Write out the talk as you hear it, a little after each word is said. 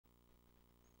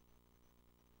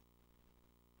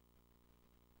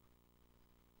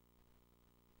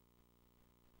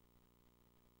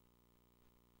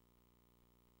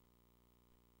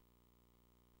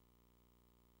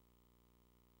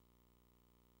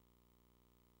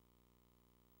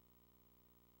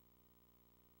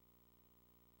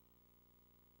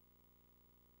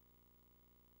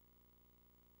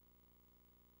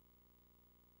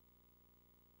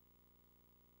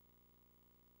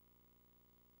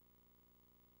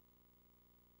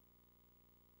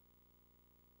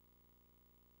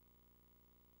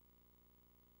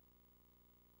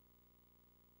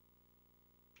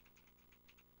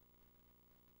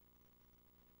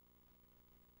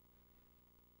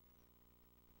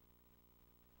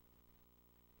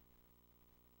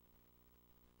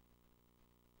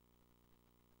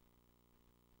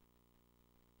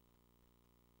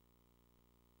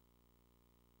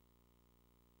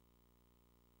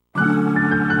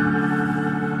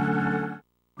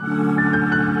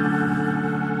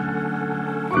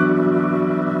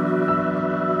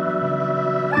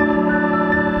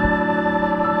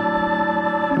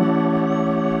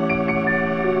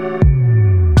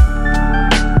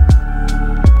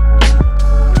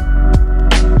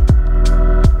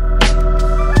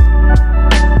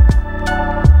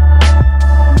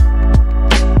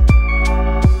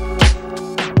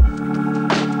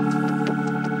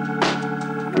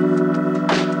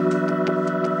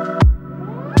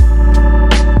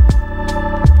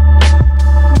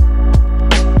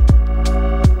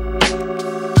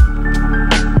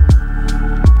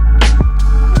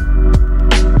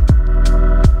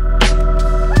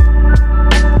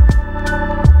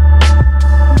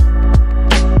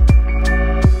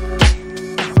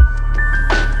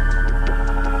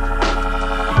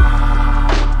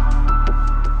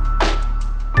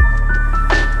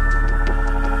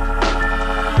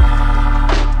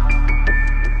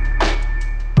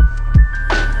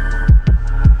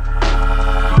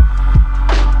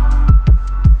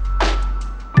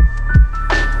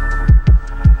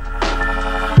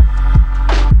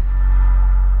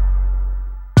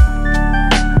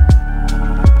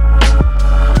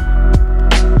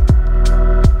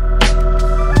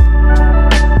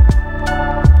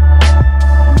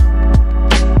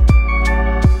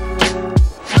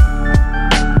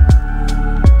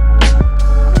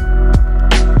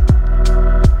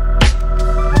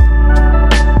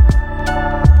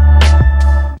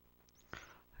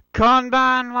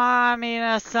Konbanwa,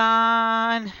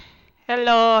 minasan.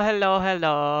 Hello, hello,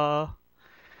 hello.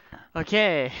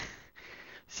 Okay.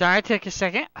 Sorry I took a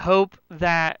second. Hope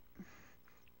that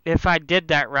if I did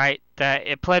that right, that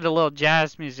it played a little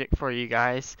jazz music for you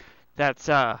guys. That's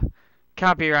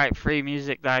copyright free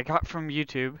music that I got from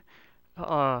YouTube.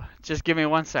 Just give me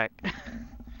one sec.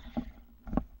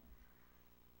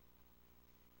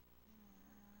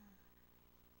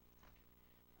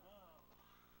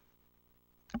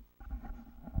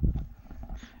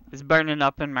 It's burning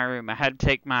up in my room. I had to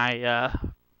take my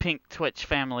pink Twitch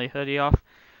family hoodie off.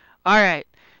 Alright,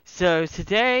 so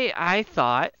today I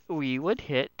thought we would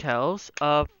hit Tales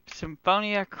of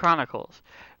Symphonia Chronicles,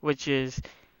 which is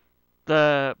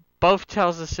the both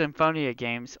Tales of Symphonia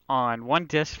games on one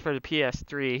disc for the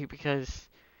PS3, because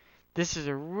this is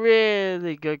a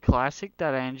really good classic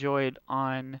that I enjoyed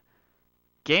on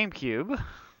Gamecube.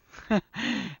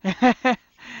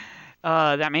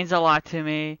 That means a lot to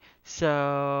me.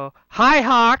 So, hi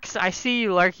Hawks, I see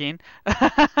you lurking.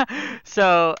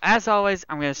 So, as always,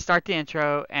 I'm going to start the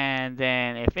intro, and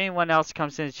then if anyone else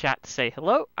comes in the chat to say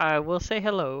hello, I will say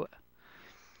hello.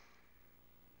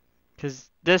 Because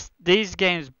these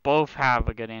games both have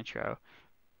a good intro.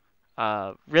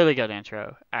 Really good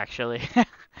intro, actually.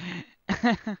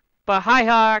 But hi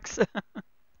Hawks!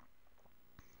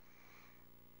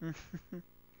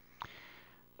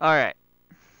 Alright.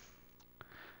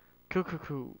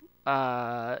 Cool.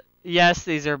 Yes,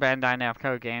 these are Bandai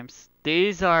Namco games.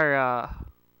 These are,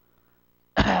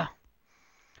 the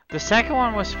second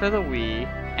one was for the Wii,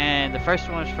 and the first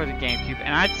one was for the GameCube,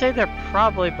 and I'd say they're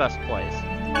probably best plays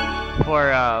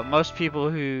for, most people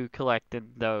who collected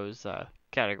those,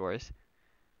 categories.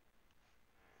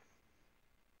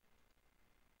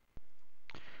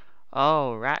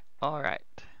 Alright.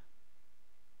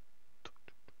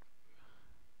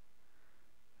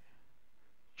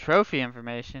 Trophy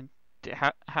information.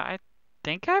 I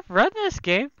think I've run this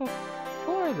game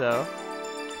before, though.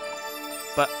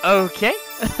 But okay.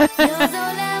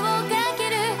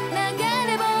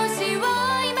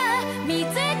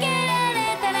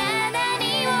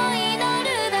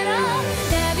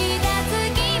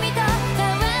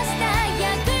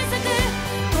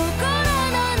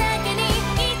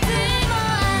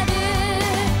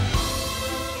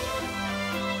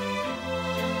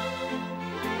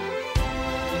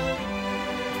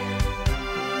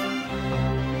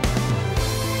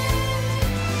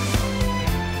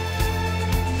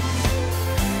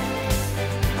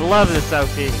 Love this OP.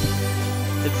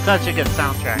 It's such a good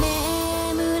soundtrack.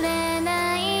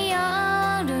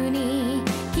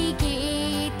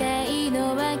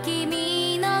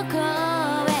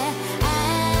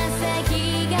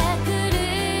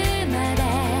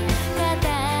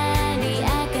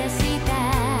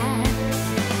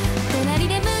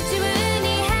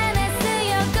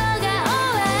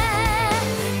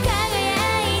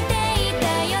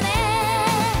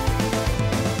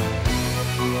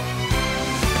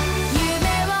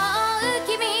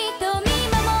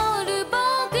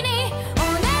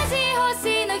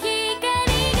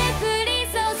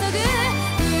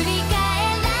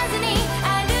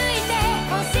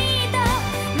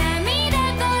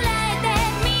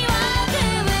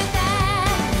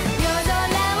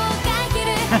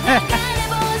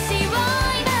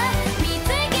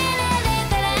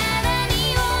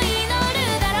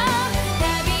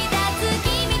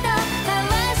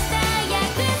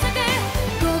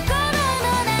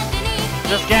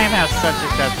 This game has such a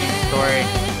touching story.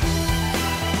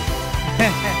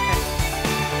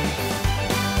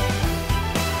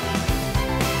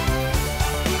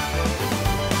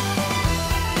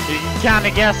 You can kind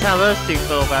of guess how those two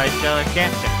feel about each other,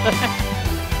 can't you?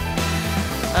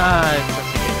 It's such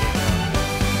a good game.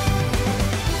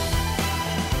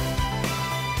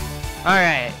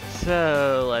 Alright,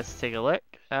 so let's take a look.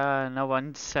 No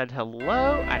one said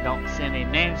hello. I don't see any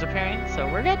names appearing,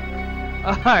 so we're good.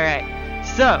 Alright.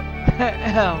 So,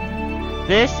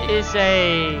 this is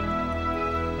a...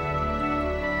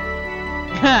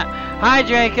 Hi,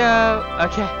 Draco!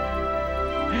 Okay.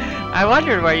 I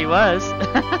wondered where he was.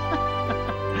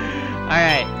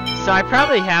 Alright, so I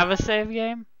probably have a save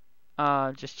game.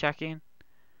 Just checking.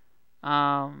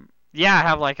 Yeah, I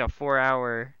have like a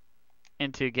 4-hour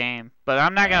into game. But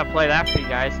I'm not gonna play that for you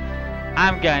guys.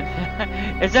 I'm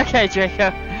gonna... It's okay, Draco.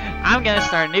 I'm gonna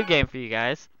start a new game for you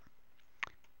guys.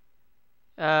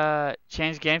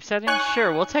 Change game settings?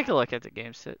 Sure, we'll take a look at the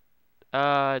game set.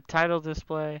 Title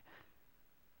display.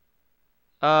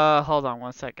 Hold on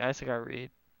one sec, guys. I gotta read.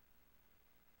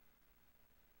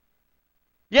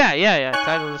 Yeah.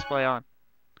 Title display on.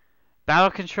 Battle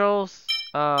controls.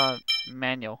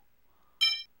 Manual.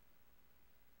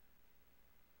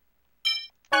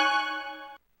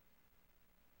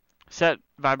 set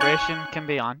vibration can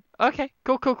be on. Okay,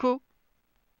 cool.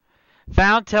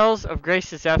 Found Tales of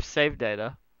Grace's F save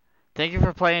data. Thank you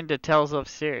for playing the Tales of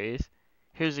series.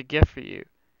 Here's a gift for you.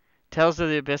 Tales of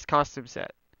the Abyss costume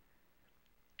set.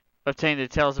 Obtain the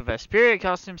Tales of Vesperia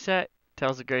costume set.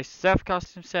 Tales of Grace's F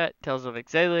costume set. Tales of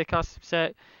Exalia costume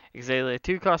set. Exalia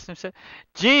 2 costume set.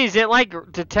 Jeez, it like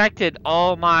detected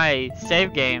all my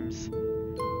save games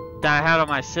that I had on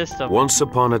my system. Once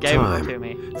upon a time,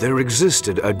 there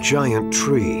existed a giant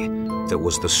tree that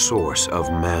was the source of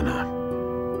mana.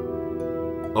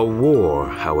 A war,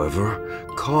 however,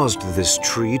 caused this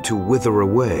tree to wither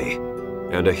away,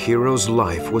 and a hero's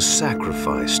life was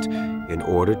sacrificed in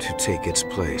order to take its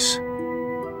place.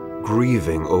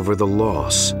 Grieving over the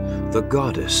loss, the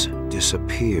goddess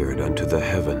disappeared unto the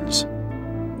heavens.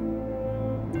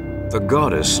 The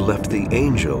goddess left the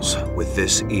angels with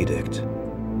this edict.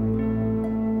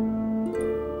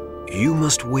 You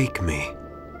must wake me,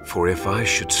 for if I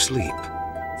should sleep,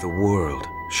 the world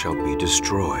shall be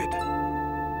destroyed.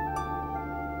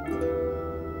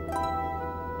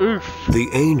 Oof. The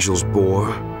angels bore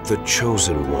the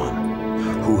chosen one,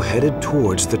 who headed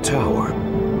towards the tower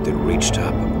that reached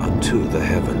up unto the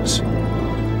heavens.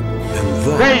 And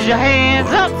that Raise your hands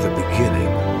marked up! the beginning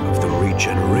of the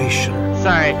regeneration.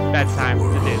 Sorry, bad time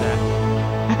to do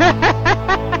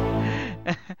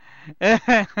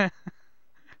that.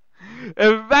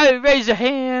 Everybody raise your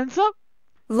hands up!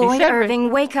 Lloyd Irving,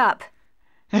 wake up!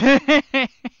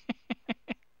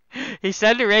 He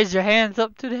said to raise your hands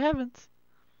up to the heavens.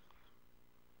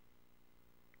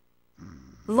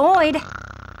 Lloyd!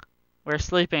 We're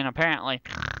sleeping, apparently.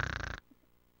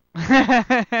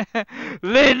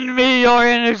 Lend me your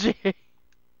energy.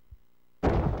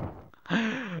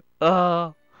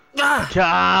 Oh,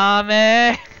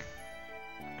 Tommy.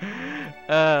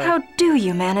 How do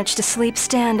you manage to sleep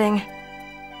standing?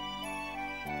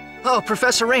 Oh,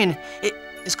 Professor Rain,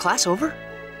 is class over?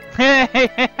 He's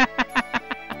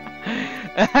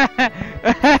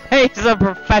a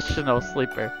professional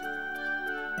sleeper.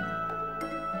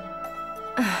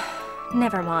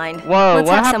 Never mind. Whoa, Let's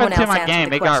what have happened someone to else my answer game?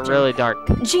 the It got question. really dark.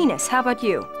 Genus, how about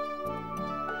you?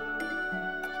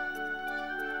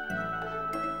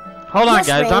 Hold on, Yes,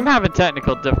 guys. Rain? I'm having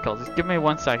technical difficulties. Give me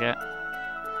 1 second.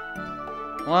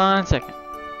 1 second.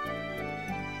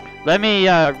 Let me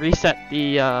reset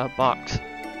the box.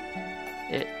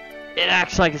 It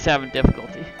acts like it's having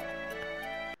difficulty.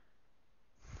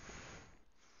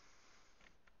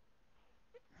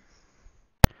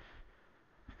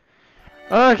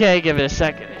 Okay, give it a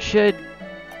second. It should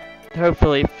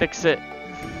hopefully fix it.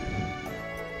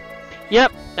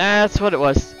 Yep, that's what it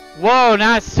was. Whoa,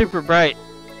 now it's super bright.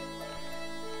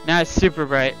 Now it's super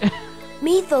bright.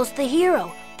 Mythos, the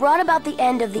hero, brought about the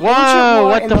end of the Whoa, ancient war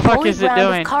what in the the fuck holy is it ground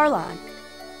doing? of Karlan.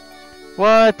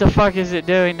 What the fuck is it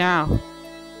doing now?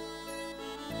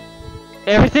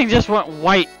 Everything just went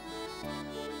white.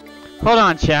 Hold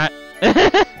on, chat.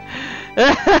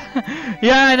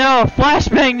 Yeah, I know. A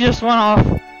flashbang just went off.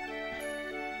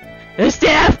 It's the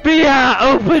FBI.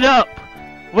 Open up.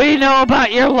 We know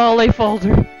about your lolly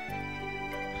folder.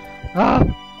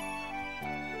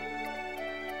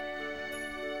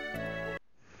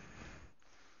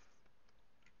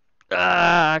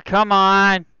 Come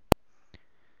on.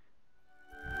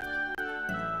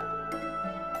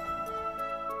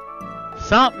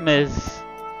 Something is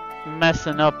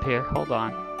messing up here. Hold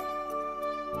on.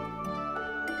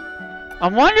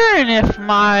 I'm wondering if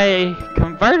my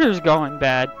converter's going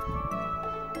bad.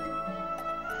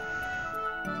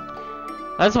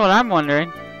 That's what I'm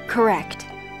wondering. Correct.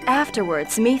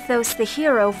 Afterwards, Mythos the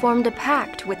hero formed a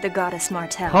pact with the goddess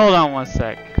Martel. Hold on 1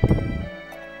 sec.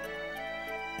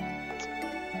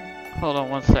 Hold on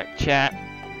 1 sec, chat.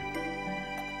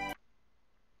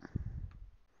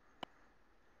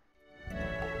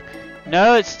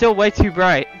 No, it's still way too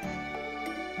bright.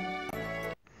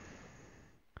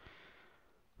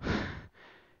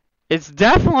 It's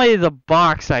definitely the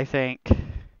box, I think.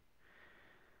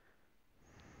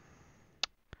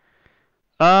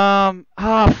 Oh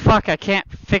fuck, I can't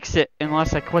fix it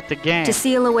unless I quit the game. To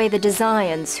seal away the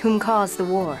Desians whom caused the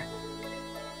war.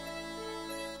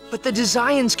 But the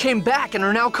Desians came back and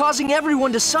are now causing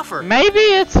everyone to suffer. Maybe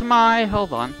it's my,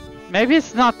 hold on. Maybe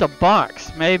it's not the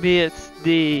box. Maybe it's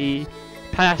the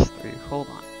pass-through. Hold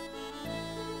on.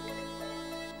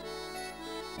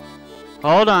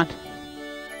 Hold on.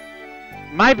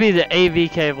 Might be the AV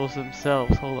cables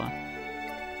themselves. Hold on.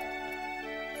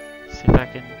 See if I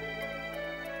can.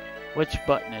 Which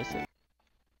button is it?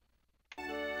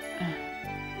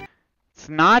 It's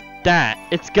not that.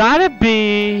 It's gotta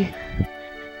be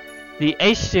the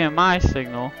HDMI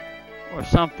signal or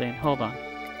something. Hold on.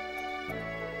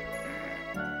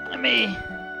 Let me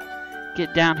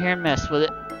get down here and mess with it.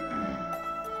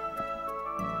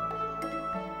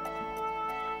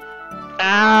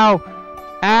 Ow!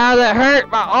 Ow, that hurt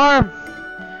my arm!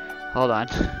 Hold on.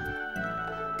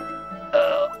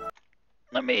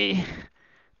 Let me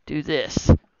do this.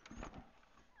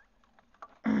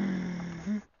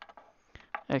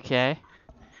 Okay.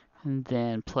 And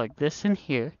then plug this in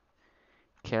here.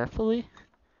 Carefully.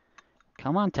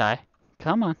 Come on, Ty.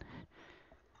 Come on.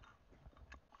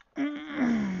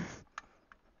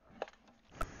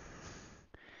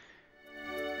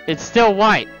 It's still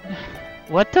white.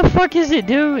 What the fuck is it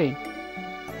doing?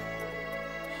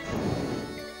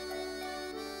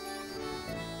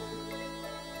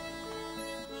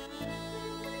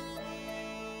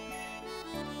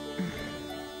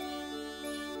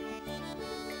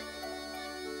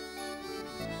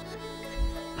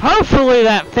 Hopefully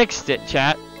that fixed it,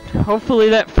 chat. Hopefully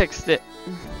that fixed it.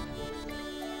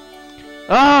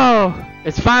 Oh,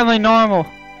 it's finally normal.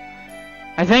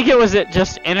 I think it was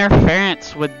just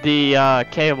interference with the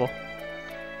cable.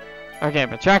 Okay,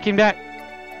 but tracking back.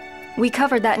 We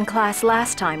covered that in class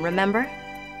last time, remember?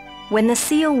 When the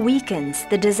seal weakens,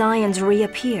 the designs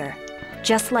reappear,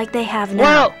 just like they have now.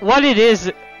 Well, what it is,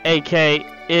 AK,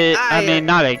 I mean,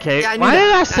 not AK. Yeah, Why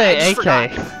did I say I AK?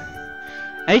 forgot.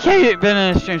 AK has been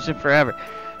in the stream since forever.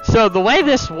 So the way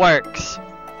this works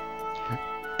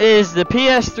is the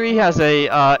PS3 has a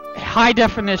high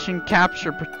definition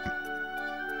capture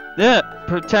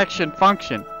protection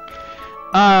function.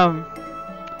 And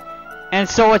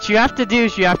so what you have to do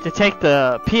is you have to take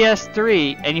the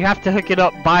PS3 and you have to hook it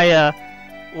up by a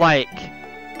like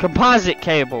composite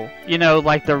cable, you know,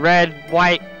 like the red,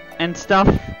 white, and stuff,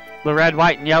 the red,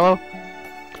 white, and yellow.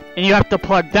 And you have to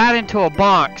plug that into a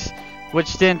box,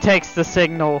 which then takes the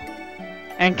signal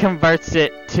and converts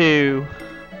it to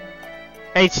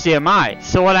HDMI.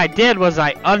 So what I did was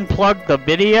I unplugged the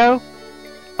video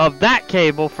of that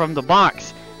cable from the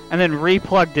box and then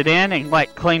replugged it in and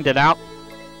like cleaned it out.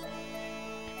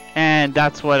 And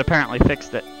that's what apparently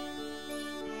fixed it.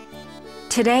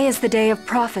 Today is the day of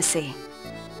prophecy.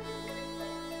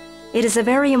 It is a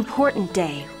very important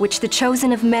day, which the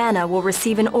chosen of Mana will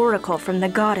receive an oracle from the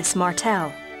goddess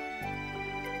Martel.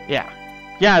 Yeah.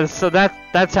 Yeah, so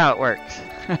that's how it works.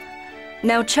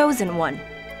 Now, chosen one,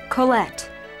 Colette.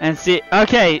 And see,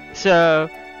 okay, so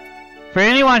for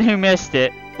anyone who missed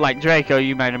it, like Draco,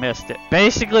 you might have missed it.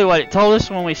 Basically what it told us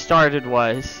when we started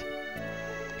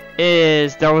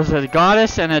is there was a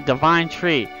goddess and a divine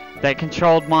tree that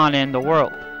controlled Mana in the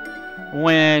world.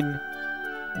 When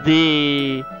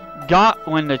the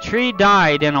tree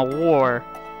died in a war,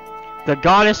 the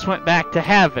goddess went back to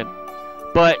heaven.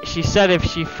 But she said if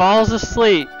she falls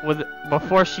asleep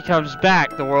before she comes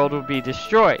back, the world will be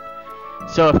destroyed.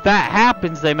 So if that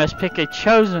happens, they must pick a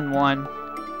chosen one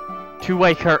to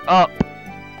wake her up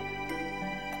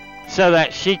so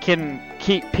that she can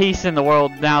keep peace in the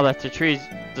world now that the tree's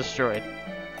destroyed.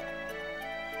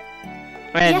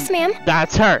 And Yes, ma'am.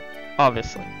 that's her,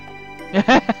 obviously.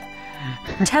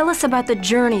 Tell us about the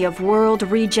journey of world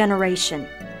regeneration.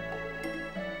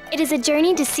 It is a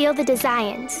journey to seal the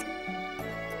designs.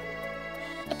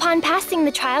 Upon passing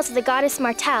the trials of the goddess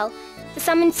Martel, the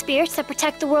summoned spirits that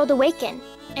protect the world awaken,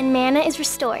 and mana is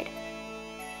restored.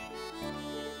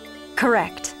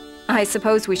 Correct. I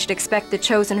suppose we should expect the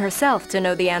chosen herself to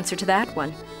know the answer to that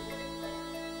one.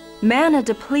 Mana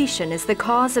depletion is the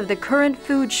cause of the current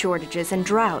food shortages and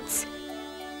droughts.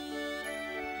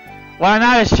 Why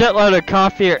not a shitload of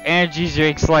coffee or energy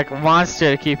drinks like a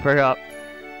monster to keep her up?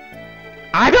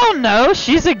 I don't know.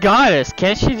 She's a goddess.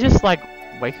 Can't she just like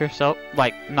wake herself,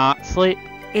 like not sleep?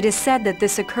 It is said that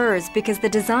this occurs because the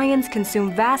Desians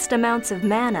consume vast amounts of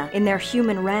mana in their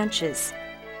human ranches.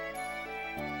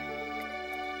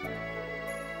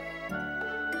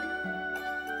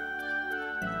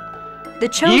 The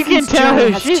You can Chosen's tell journey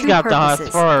who has she's two got the hots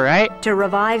purposes: for, right? to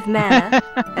revive mana,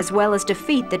 as well as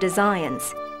defeat the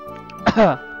Desians.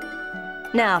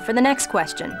 Now, for the next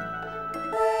question.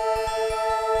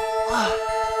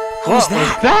 What was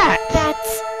that?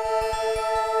 That's...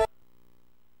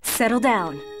 Settle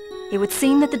down. It would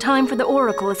seem that the time for the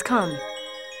oracle has come.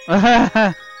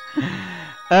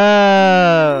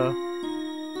 Oh.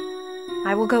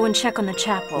 I will go and check on the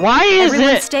chapel. Why is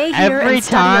Everyone it stay here every and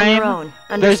study on your time own.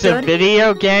 there's a Understood?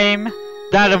 video game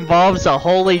that involves a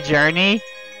holy journey,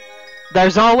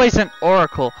 there's always an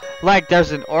oracle? Like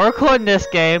there's an oracle in this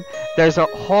game, there's an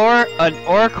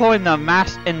oracle in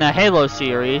the Halo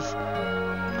series,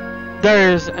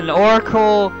 there's an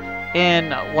oracle in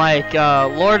like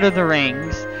Lord of the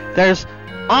Rings. There's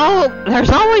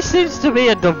always seems to be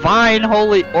a divine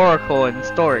holy oracle in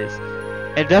stories.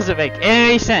 It doesn't make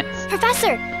any sense.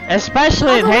 Professor!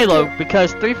 Especially in I'll go with Halo, you.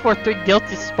 because 343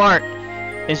 Guilty Spark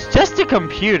is just a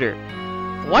computer.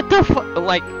 What the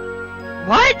like,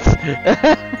 what?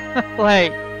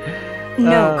 Like...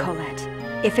 No, Colette.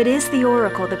 If it is the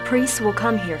Oracle, the priests will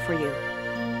come here for you.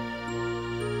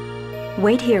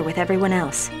 Wait here with everyone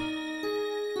else.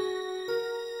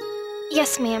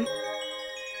 Yes, ma'am.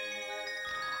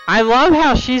 I love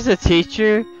how she's a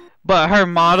teacher, but her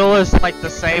model is like the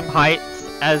same height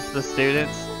as the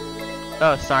students.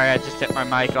 Oh, sorry, I just hit my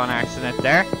mic on accident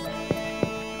there.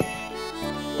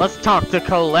 Let's talk to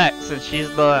Colette, since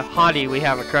she's the hottie we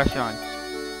have a crush on.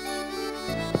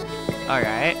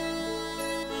 Alright.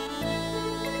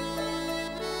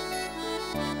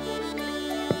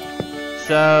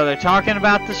 So, they're talking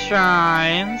about the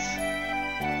shrines.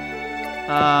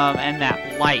 And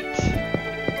that light.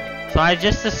 So I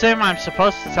just assume I'm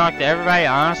supposed to talk to everybody.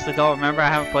 I honestly don't remember. I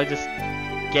haven't played this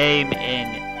game in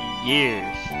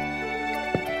years.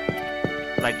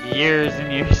 Like years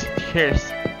and years and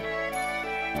years.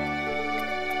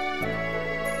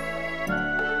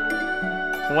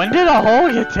 When did a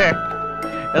hole get there?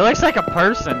 It looks like a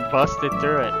person busted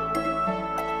through it.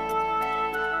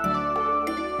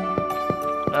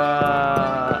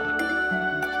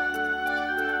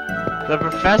 The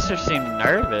professor seemed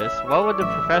nervous. What would the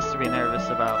professor be nervous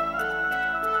about?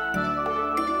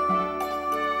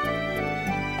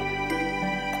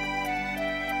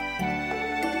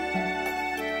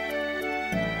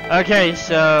 Okay,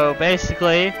 so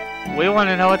basically, we want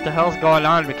to know what the hell's going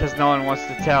on because no one wants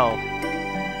to tell.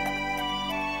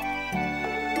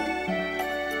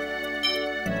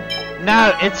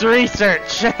 No, it's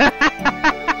research.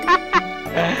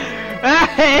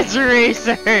 It's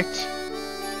research.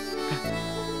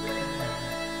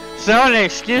 So an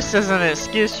excuse is an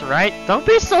excuse, right? Don't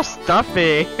be so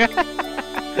stuffy.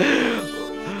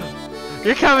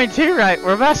 You're coming too, right?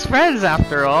 We're best friends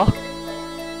after all.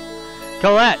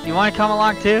 Colette, you want to come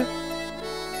along too?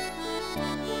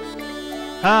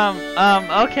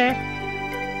 Okay.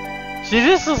 She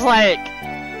just was like,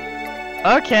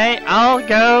 okay, I'll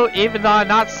go even though I'm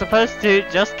not supposed to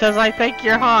just because I think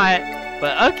you're hot.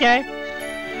 But okay.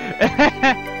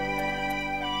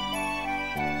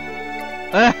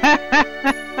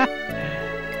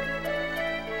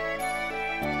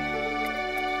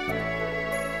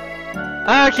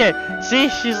 Okay, see,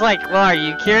 she's like, well, are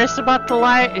you curious about the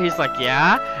light? He's like,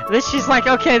 yeah. Then she's like,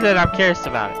 okay, then I'm curious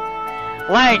about it.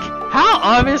 Like, how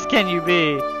obvious can you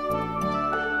be?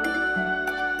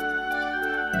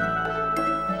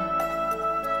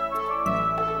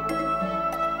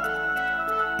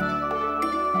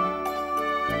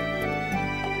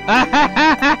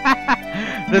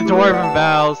 The dwarven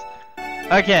bows.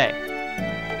 Okay.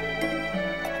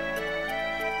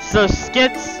 So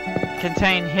skits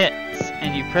contain hits,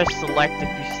 and you press select if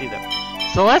you see them.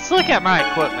 So let's look at my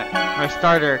equipment, my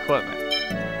starter equipment.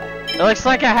 It looks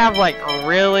like I have like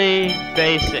really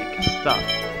basic stuff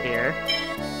here.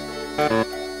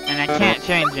 And I can't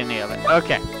change any of it.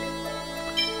 Okay.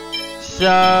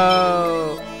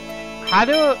 So, how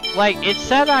do, like, it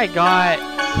said I got,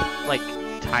 like,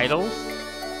 titles.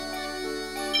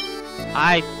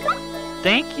 I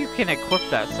think you can equip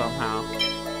that somehow.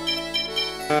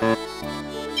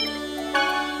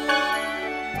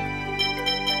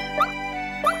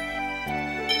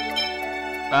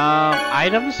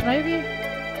 Items maybe?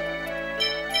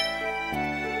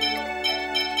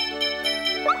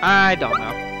 I don't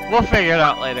know. We'll figure it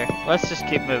out later. Let's just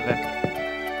keep moving.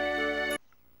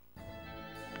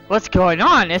 What's going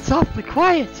on? It's awfully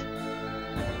quiet.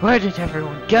 Where did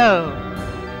everyone go?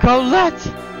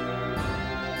 Colette!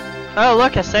 Oh,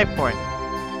 look, a save point.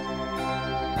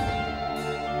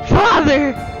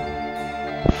 Father!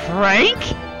 Frank?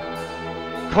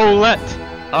 Colette,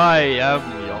 I am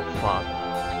your father.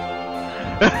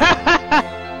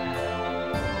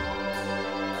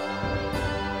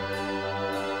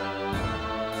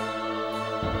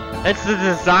 It's the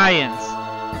designs.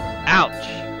 Ouch.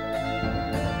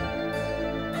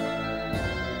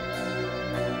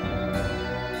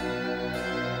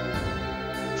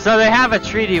 So they have a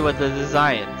treaty with the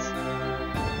designs.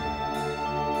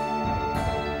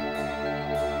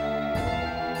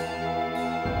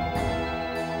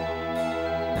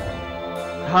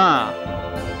 Huh.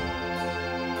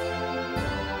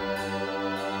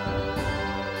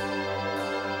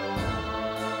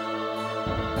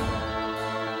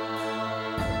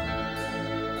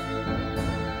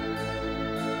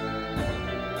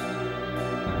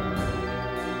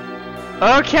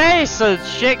 Okay, so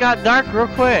shit got dark real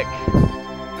quick.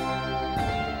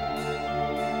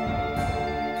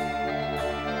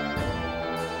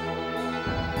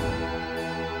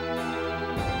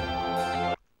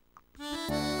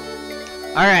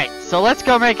 Alright, so let's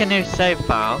go make a new save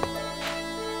file.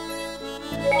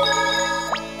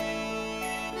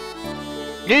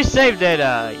 New save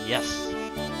data, yes.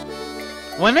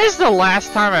 When is the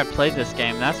last time I played this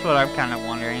game? That's what I'm kind of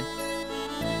wondering.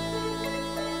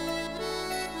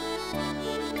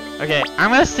 Okay,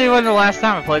 I'm gonna see when the last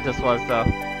time I played this was, though.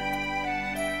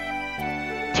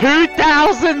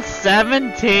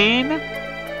 2017?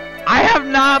 I have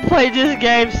not played this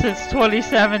game since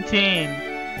 2017.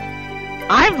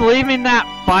 I'm leaving that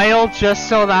file just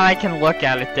so that I can look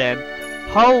at it then.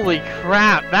 Holy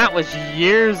crap, that was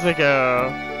years ago.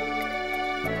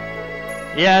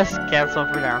 Yes, cancel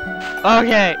for now.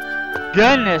 Okay,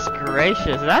 goodness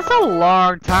gracious, that's a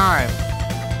long time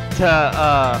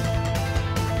to,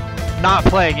 not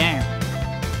play a game.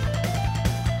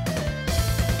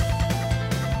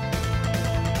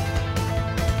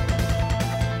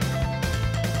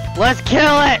 Let's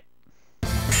kill it!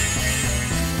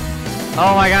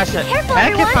 Oh my gosh, Careful,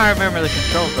 heck everyone. if I remember the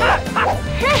controls though.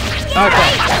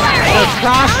 Okay, so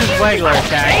cross is regular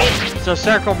attack, so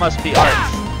circle must be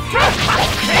arts.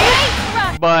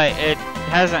 But it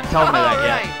hasn't told me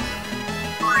that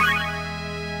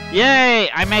yet. Yay!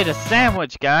 I made a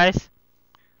sandwich, guys.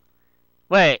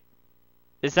 Wait,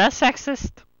 is that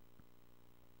sexist?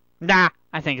 Nah,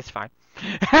 I think it's fine.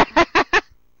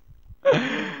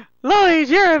 Lloyd,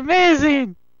 you're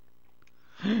amazing!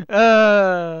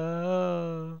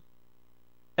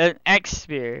 An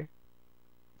X-Spear.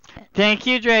 Thank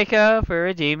you, Draco, for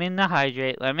redeeming the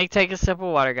hydrate. Let me take a sip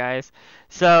of water, guys.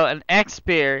 So, an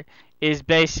X-Spear is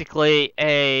basically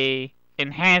a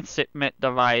enhancement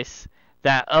device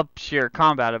that ups your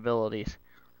combat abilities.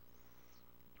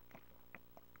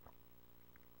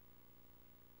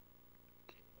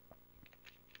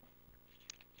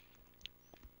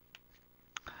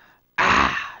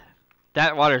 Ah,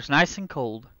 that water's nice and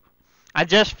cold. I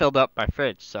just filled up my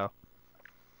fridge, so.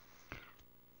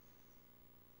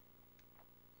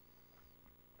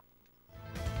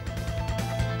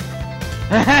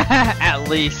 At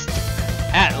least.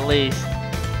 At least.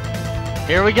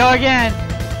 Here we go again.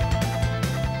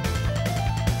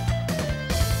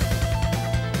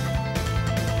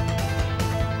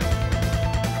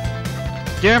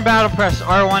 During battle, press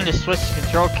R1 to switch the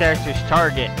control character's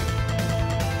target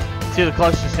to the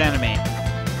closest enemy.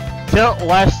 Tilt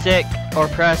left stick or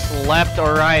press left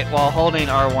or right while holding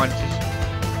R1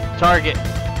 to target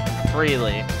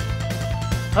freely.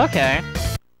 Okay.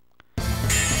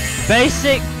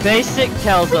 Basic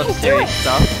Tales of series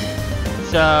stuff.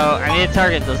 So I need to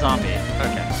target the zombie.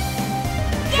 Okay.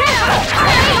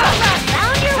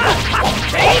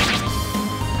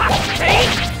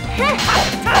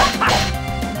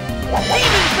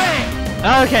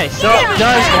 Okay, so it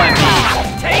does let me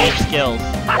use skills.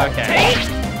 Okay.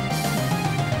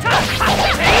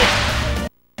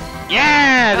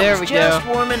 Yeah, there we go. Just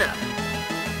warming up.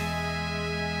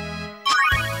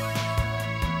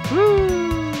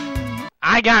 Woo!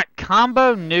 I got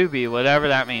combo newbie, whatever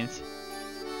that means.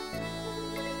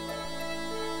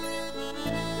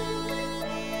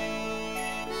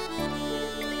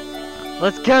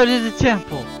 Let's go to the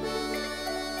temple.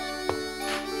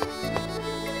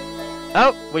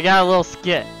 Oh, we got a little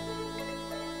skit.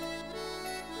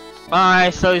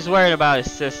 Alright, so he's worried about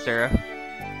his sister.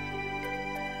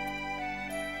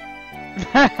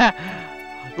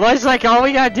 Lloyd's like, all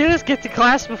we gotta do is get to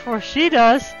class before she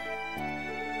does.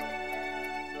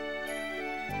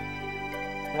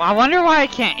 Well, I wonder why I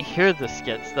can't hear the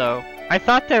skits, though. I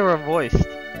thought they were voiced.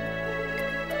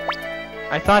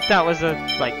 I thought that was a,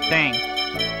 like, thing.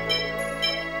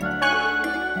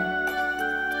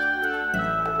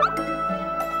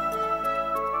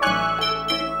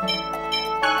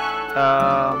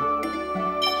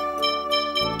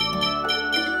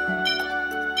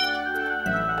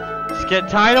 Skit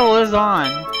title is on.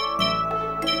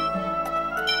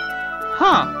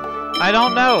 Huh. I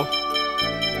don't know.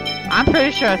 I'm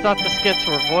pretty sure I thought the skits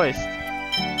were voiced.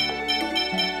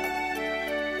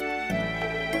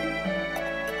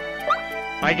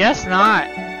 I guess not.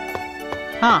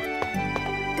 Huh.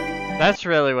 That's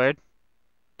really weird.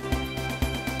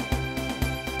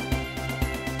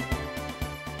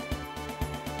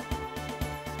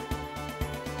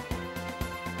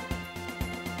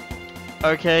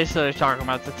 Okay, so they're talking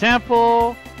about the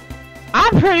temple.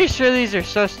 I'm pretty sure these are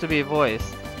supposed to be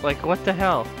voiced. Like, what the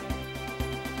hell?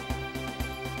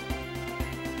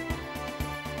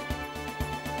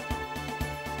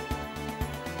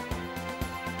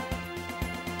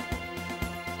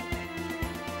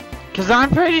 Because I'm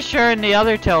pretty sure in the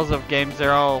other Tales of games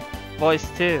they're all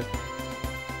voiced too.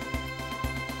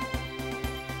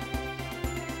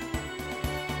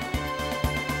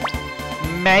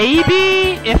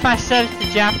 maybe if I set it to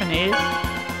Japanese.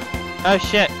 Oh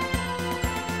shit.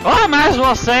 Well, I might as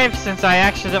well save since I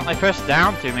accidentally pressed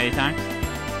down too many times.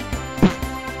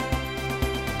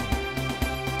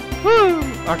 Woo!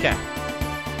 Okay.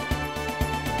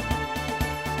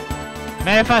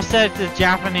 Maybe if I set it to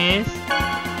Japanese.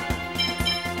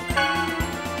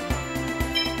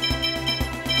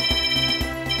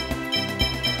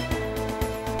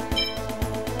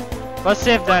 Let's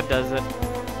see if that does it.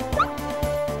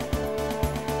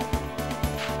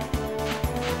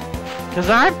 Because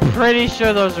I'm pretty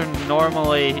sure those are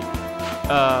normally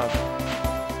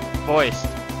voiced.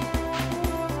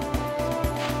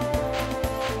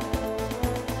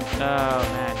 Oh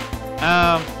man.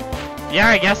 Yeah,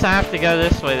 I guess I have to go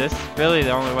this way. This is really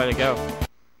the only way to go.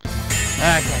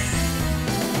 Okay.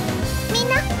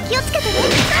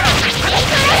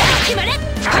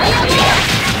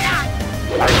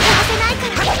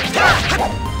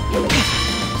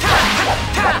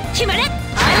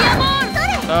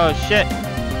 Oh shit.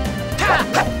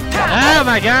 Oh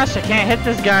my gosh, I can't hit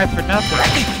this guy for nothing.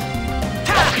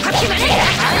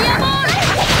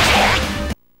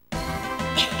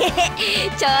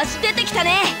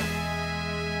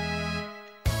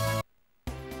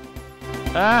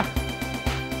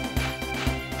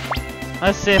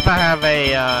 Let's see if I have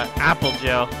a apple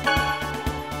gel.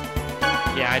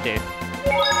 Yeah, I do.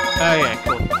 Okay,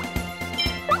 cool.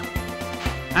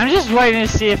 I'm just waiting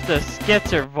to see if the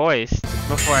skits are voiced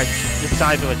before I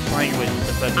decide which language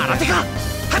to put in. I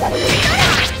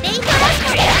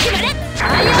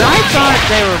thought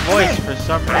they were voiced for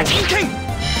some reason.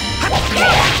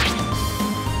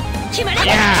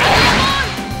 Yeah!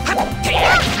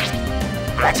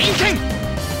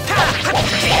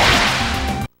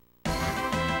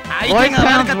 Voice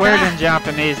sounds weird in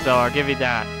Japanese though, I'll give you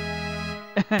that.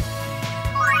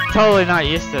 Totally not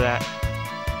used to that.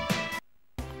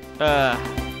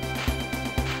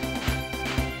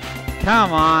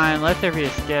 Come on, let there be a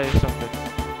skit or something.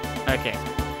 Okay.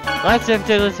 Let's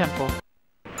enter the temple.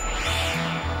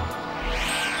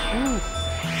 Ooh.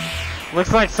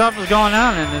 Looks like something's going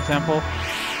on in the temple.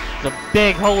 It's a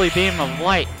big holy beam of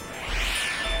light.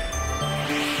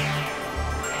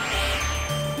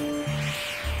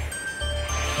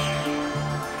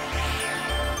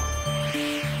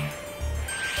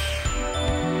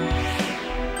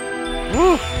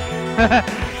 Woo!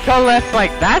 Colette's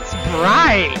like, that's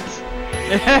bright!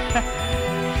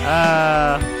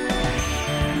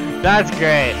 That's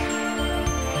great.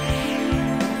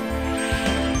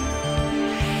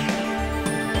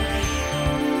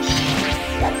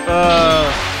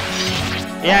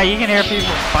 Yeah, you can hear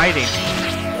people fighting.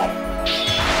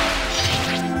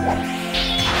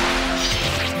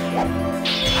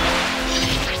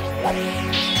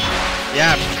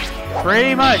 Yeah,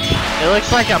 pretty much. It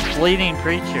looks like a bleeding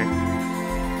preacher.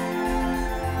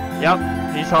 Yep,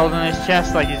 he's holding his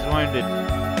chest like he's wounded.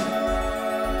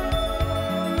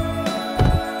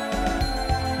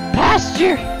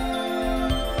 Pasture!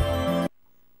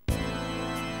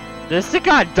 This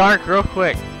got dark real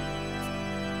quick.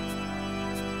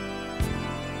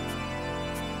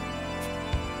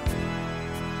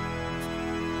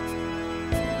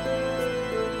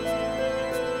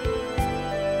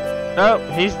 Oh,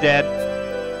 he's dead.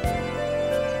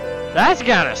 That's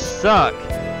gotta suck.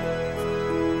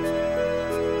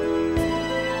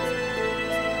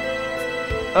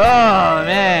 Oh,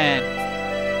 man.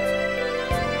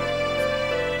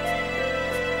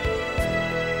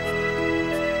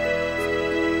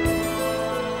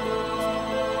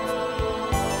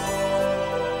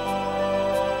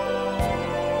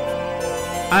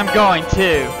 I'm going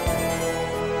to.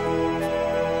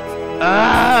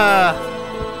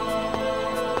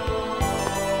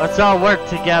 Let's all work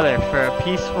together for a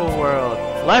peaceful world.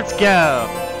 Let's go!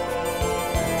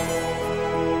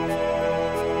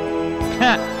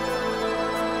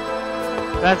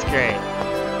 That's great.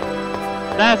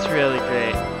 That's really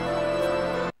great.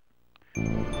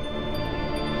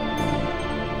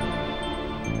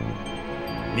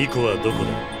 Miko wa doko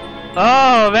da?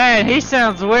 Oh man, he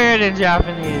sounds weird in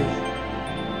Japanese.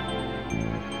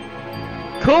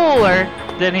 Cooler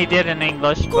than he did in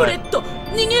English, but...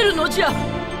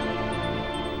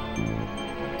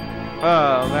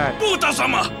 Oh man. ボータ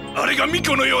様、あれがミ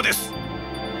コのようです。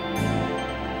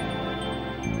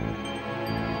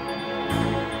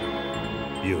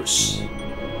よし。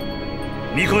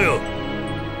ミコよ、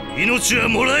命は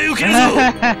もらい受けるぞ。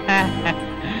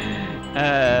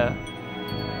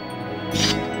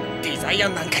デザイア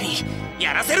ンなんかに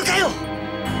やらせるかよ。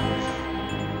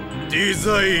デ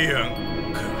ザイア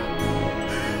ンか。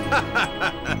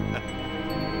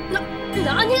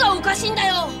何がおかしいんだ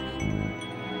よ。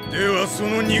ではそ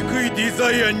の憎いデ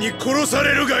ザイアンに殺さ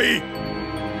れるがいい。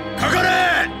かか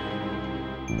れ！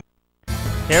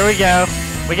 Here we go.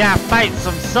 We gotta fight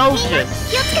some soldiers.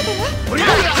 Hey,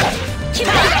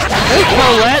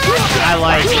 Colette! I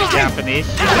like Japanese.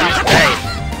 She sounds great.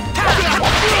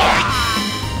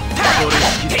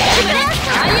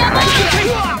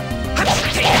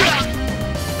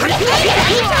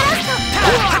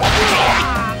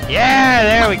 Yeah,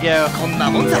 there we go.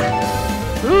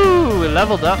 Ooh, we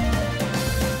leveled up.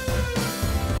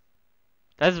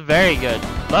 That's very good.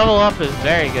 Level up is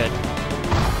very good.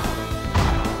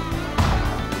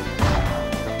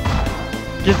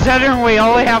 Considering we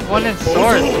only have one in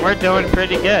swords, we're doing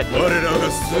pretty good.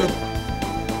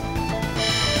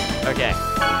 Okay.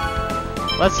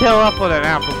 Let's heal up with an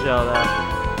apple gel though.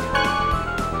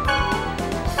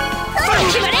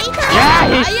 Yeah,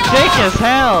 he's thick as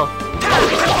hell!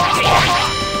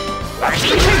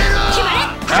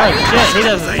 Oh shit, he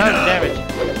does a ton of damage.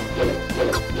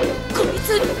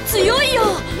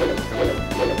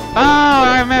 Oh,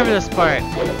 I remember this part.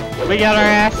 We got our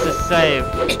asses saved.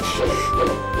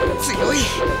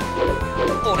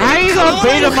 How you gonna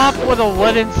beat him up with a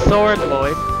wooden sword,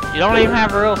 boy? You don't even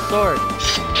have a real sword.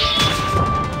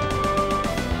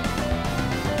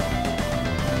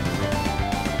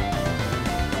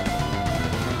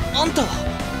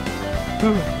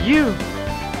 Who? You?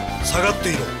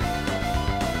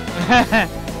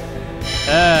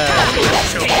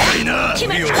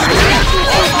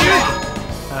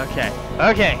 Okay.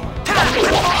 Okay.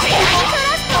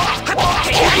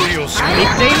 He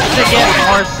seems to get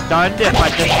more stunned if I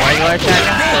just regular attack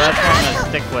him, so that's what I'm gonna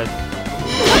stick with.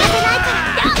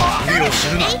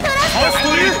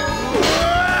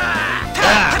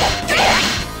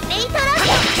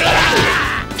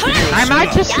 I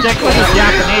might just stick with the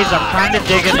Japanese. I'm trying to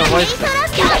dig into wisdom.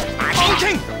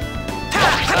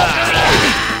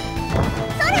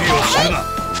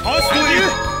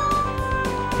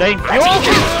 Thank you.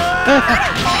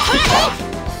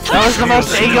 That was the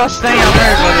most English thing I've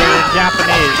heard with it in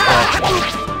Japanese,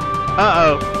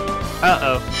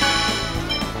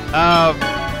 but...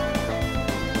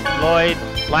 Lloyd,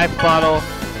 life bottle.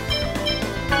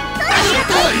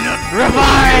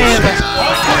 Revive!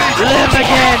 Live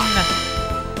again!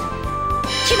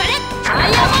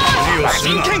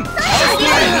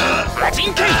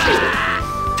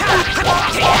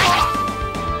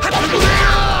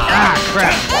 Ah,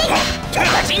 crap.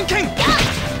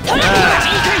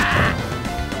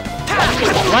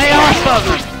 Lay off of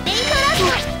him!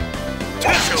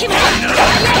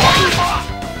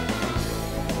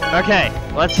 Okay,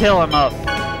 let's heal him up.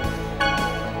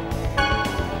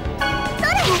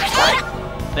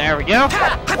 There we go.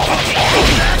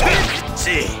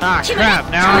 Ah, crap,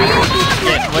 now I'm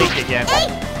getting weak again.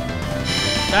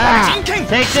 Ah,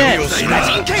 take this!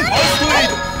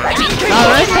 Oh,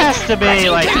 this has to be,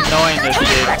 like, annoying this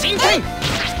dude.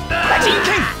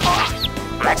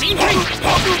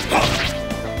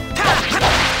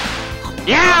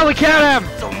 Yeah, we killed him!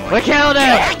 We killed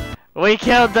him! We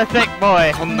killed the thick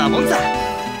boy!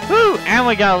 Woo! And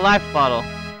we got a life bottle.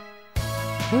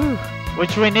 Woo!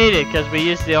 Which we needed, because we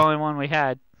used the only one we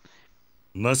had.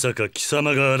 まさか貴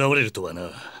様が現れるとは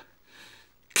な。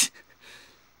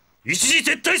一時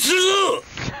撤退するぞ!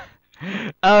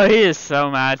 Oh, he is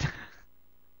so mad.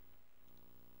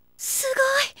 す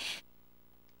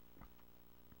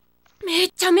ごい。め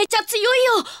ちゃめちゃ強い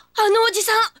よ、あのおじ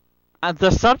さん。The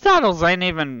subtitles ain't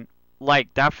even,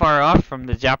 like, that far off from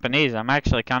the Japanese. I'm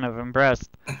actually kind of impressed.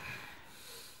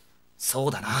 そ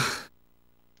うだな。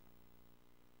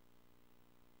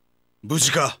無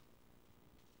事か。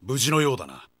無事のようだ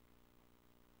な。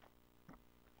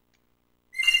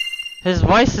His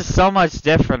voice is so much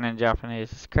different in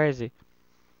Japanese. It's crazy.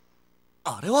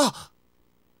 あれは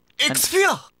エクスピ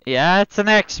ア。Yeah, it's an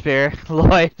X-Spear,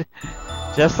 Lloyd.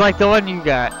 Just like the one you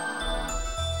got.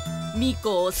 ミ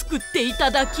コを救っていた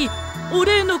だき、お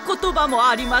礼の言葉も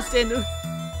ありませぬ。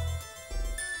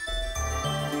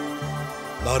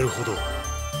なるほど。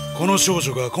この少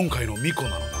女が今回のミコな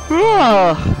のだ。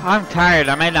Oh, I'm tired.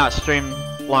 I may not stream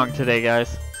long today,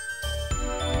 guys.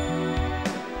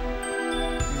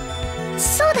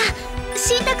 そうだ、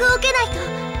信託を受けない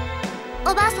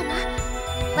と。おばあ様、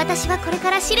私はこれ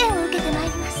から試練を受けてまい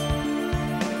りま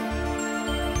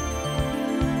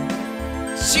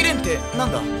す。試練ってな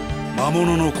んだ？魔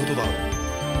物のことだろ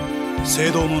う。聖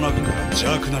堂の中から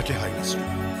邪悪な気配がする。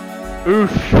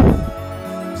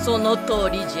その通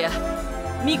りじゃ。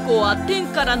ミコは天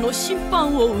からの審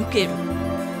判を受ける。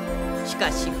し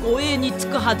かし護衛につ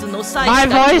くはずの祭司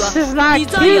たちはリ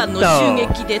ザイアンの襲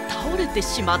撃で倒れて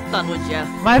しまったのじゃ。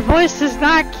My voice is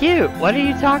not cute. What are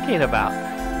you talking about?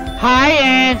 Hi,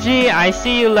 Angie. I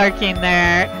see you lurking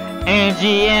there.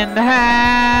 Angie in the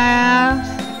house.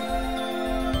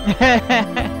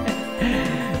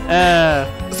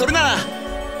 それなら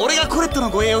俺がコレット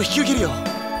の護衛を引き受けるよ。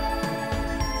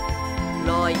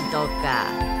ロイドか。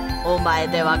お前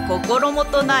では心も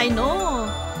とないの。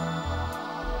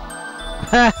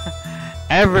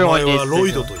Everyone needs はロ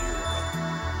イド to というのか。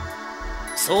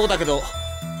そうだけど、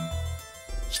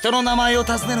人の名前を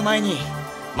尋ねる前に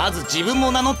まず自分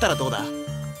も名乗ったらどうだ。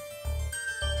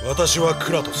私は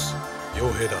クラトス、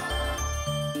傭兵だ。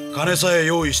金さえ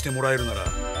用意してもらえるなら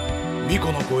巫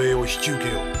女の護衛を引き受け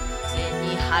よう。背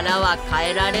に腹は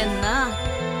変えられんな。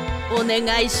お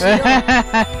願いしよう。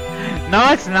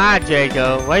No, it's not,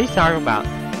 Jago. What are you talking about?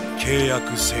 契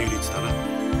約成立だな。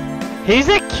 He's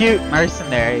a cute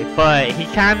mercenary, but he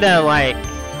kinda like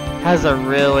has a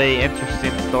really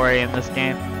interesting story in this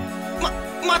game.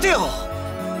 待てよ、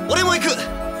俺も行く。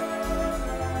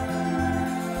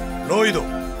ロイド、お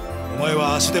前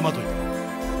は足手まといだ。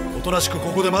おとなしく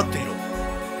ここで待っていろ。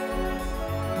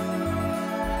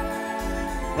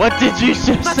 What did you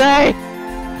just say?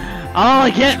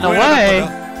 I'll get in the way.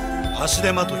 足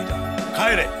手まといだ。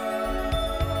帰れ。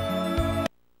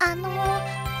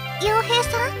傭兵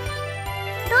さん、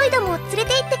ロイドも連れ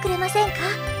て行ってくれませんか？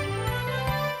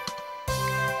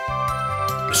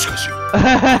しかし。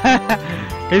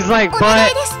He's like, お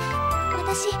願いです。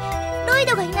私、ロイ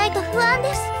ドがいないと不安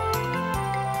です。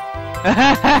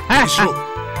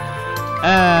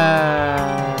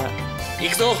行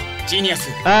くぞ、ジーニアス。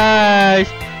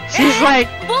She's like,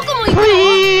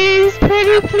 please,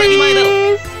 pretty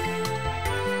please.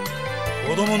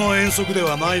 子供の遠足で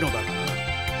はないのだが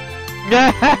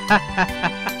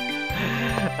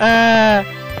な。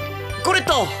コレッ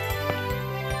ト、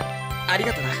あり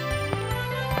がとな。だっ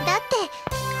て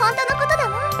本当のことだ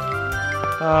もん。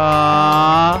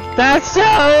That's so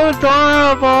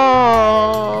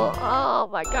adorable. Oh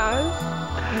my gosh.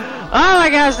 Oh my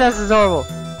gosh, that's adorable.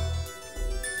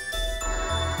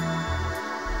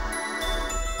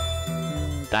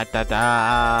 Da da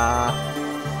da.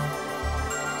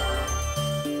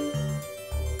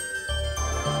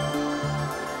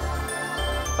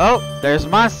 Oh, there's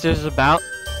monsters about.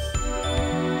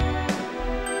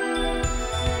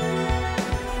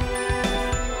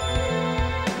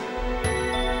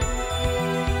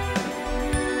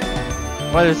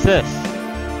 What is this?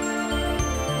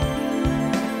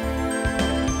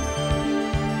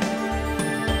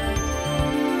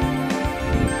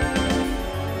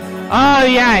 Oh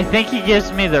yeah, I think he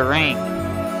gives me the ring.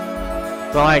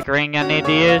 The like ring I need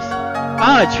to use.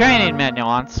 Oh, a training manual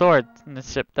on swords in the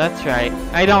ship. That's right.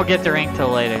 I don't get the ring till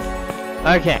later.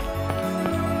 Okay.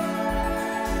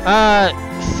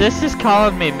 Sis is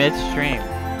calling me midstream.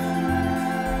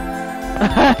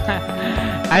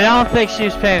 I don't think she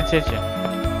was paying attention.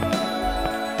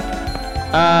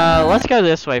 Let's go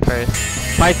this way first.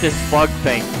 Fight this bug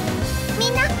thing.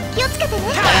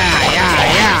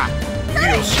 Yeah.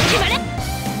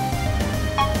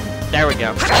 There we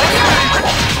go.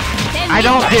 I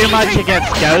don't do much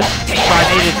against ghosts, so I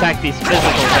need to attack these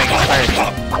physical things first.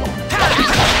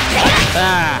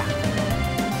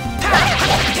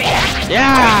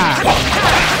 Yeah!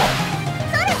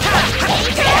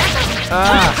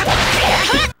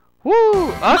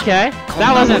 Woo! Okay,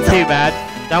 that wasn't too bad.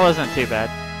 That wasn't too bad.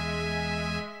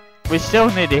 We still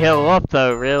need to heal up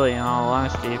though, really, in all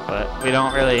honesty, but we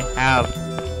don't really have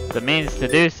the means to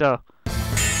do so.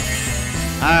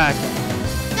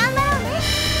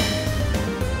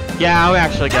 Yeah, I'll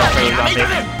actually go for the zombie.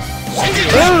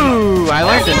 Ooh! I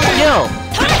learned a skill!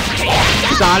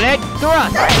 Sonic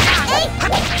Thrust!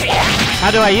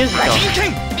 How do I use it though?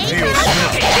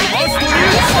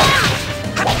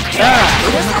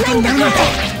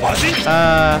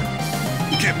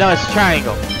 No, it's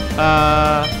triangle.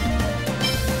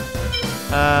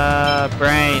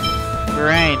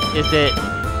 Brain. Is it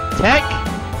tech?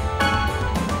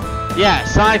 Yeah,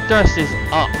 Sonic Thrust is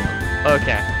up.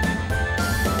 Okay.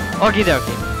 Okie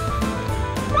dokie.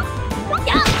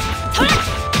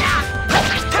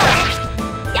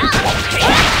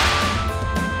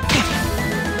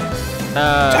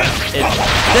 It's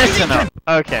this and up.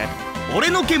 Okay. So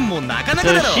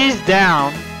she's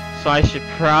down, so I should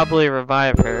probably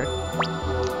revive her.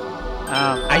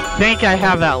 I think I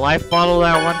have that life bottle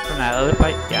that I won from that other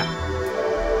fight. Yeah.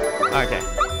 Okay.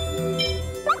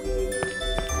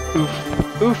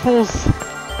 Oofles.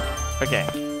 Okay.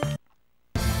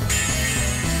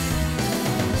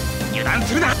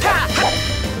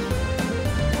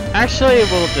 Actually,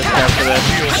 we'll just go for this.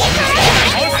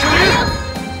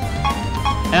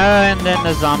 And then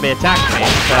the zombie attacked me,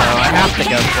 so I have to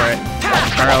go for it.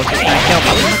 Or else he's gonna kill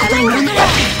me.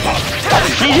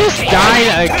 just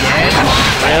died again?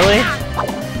 Really?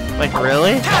 Like,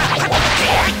 really?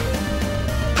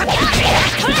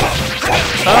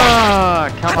 Oh,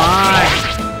 come on.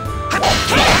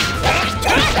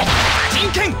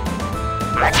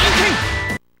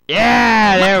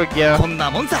 Yeah, there we go.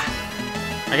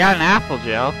 I got an apple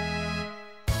gel.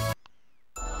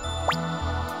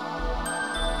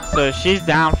 So she's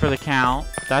down for the count.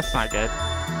 That's not good.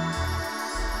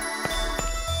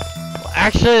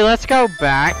 Actually, let's go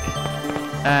back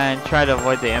and try to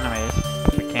avoid the enemies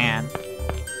if we can.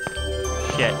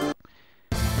 Shit.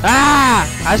 Ah!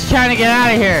 I was trying to get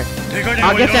out of here.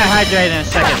 I'll get that hydrate in a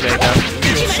second, Jacob.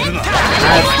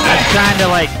 I'm trying to,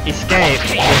 like, escape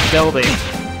this building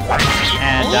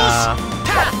and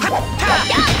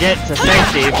get to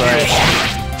safety, but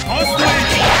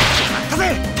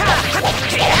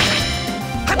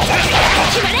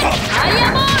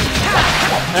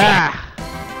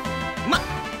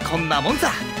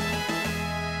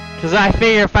because I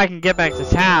figure if I can get back to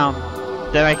town,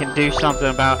 then I can do something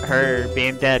about her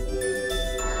being dead.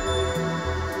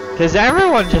 Because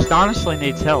everyone just honestly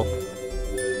needs help.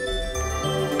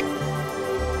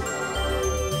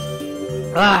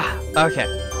 Ah, okay.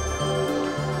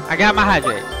 I got my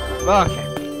hydrate. Okay.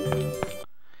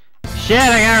 Shit,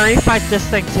 I gotta refight this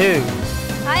thing too.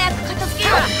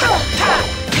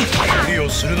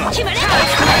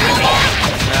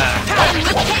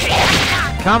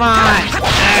 Come on!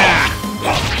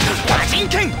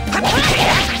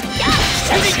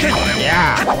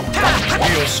 Yeah!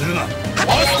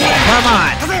 Come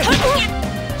on!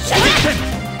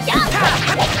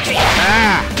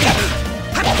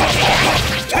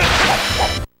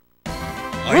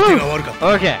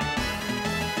 Okay.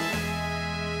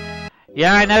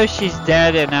 Yeah, I know she's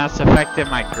dead and that's affecting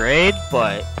my grade,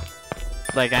 but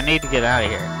like I need to get out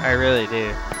of here. I really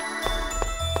do.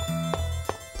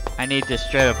 I need to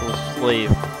straight up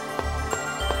leave.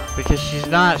 Because she's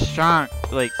not strong,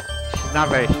 like, she's not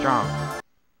very strong.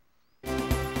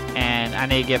 And I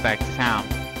need to get back to town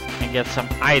and get some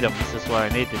items is what I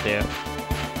need to do.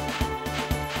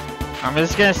 I'm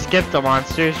just gonna skip the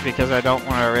monsters because I don't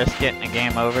want to risk getting the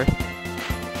game over.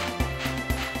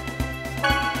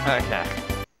 Okay.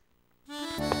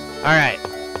 Alright.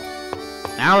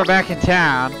 Now we're back in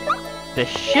town. This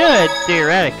should,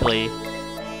 theoretically,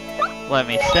 let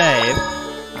me save.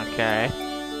 Okay.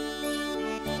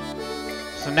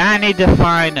 So now I need to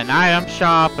find an item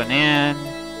shop, an inn,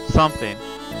 something.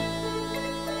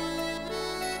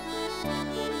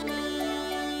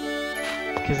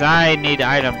 Because I need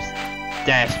items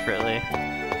desperately.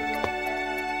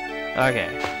 Okay.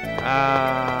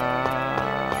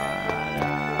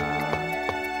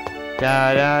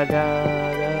 Da da da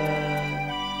da.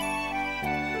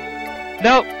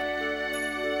 Nope.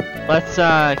 Let's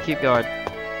keep going.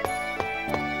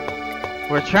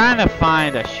 We're trying to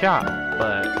find a shop,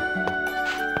 but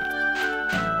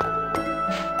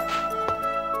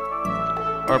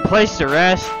or a place to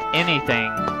rest,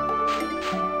 anything.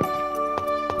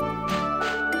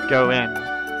 Go in.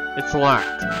 It's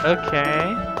locked.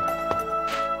 Okay.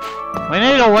 We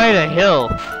need a way to heal.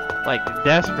 Like,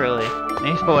 desperately.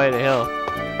 Need a way to heal.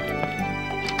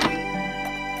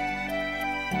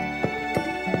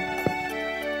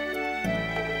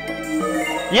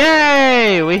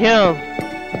 Yay! We healed.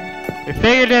 We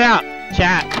figured it out,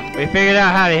 chat. We figured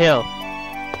out how to heal.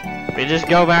 We just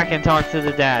go back and talk to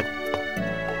the dad.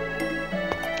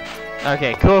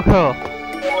 Okay, cool, cool.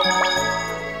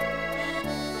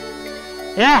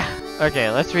 Yeah! Okay,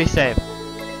 let's resave.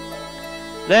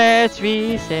 Let's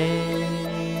resave.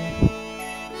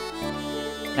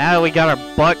 Now that we got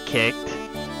our butt kicked.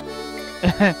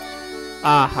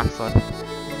 Excellent.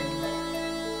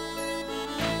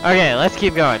 Okay, let's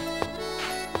keep going.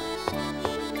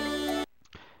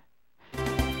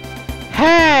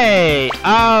 Hey!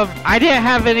 I didn't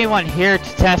have anyone here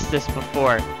to test this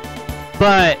before.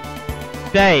 But,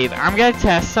 babe, I'm gonna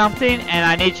test something and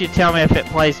I need you to tell me if it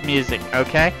plays music,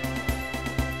 okay?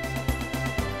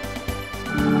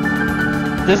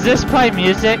 Does this play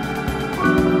music?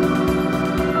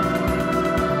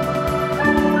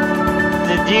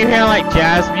 Do you hear like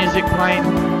jazz music playing?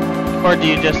 Or do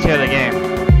you just hear the game?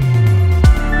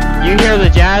 You hear the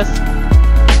jazz?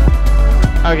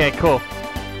 Okay, cool.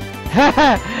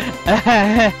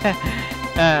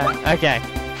 Okay.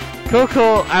 Cool,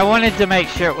 cool. I wanted to make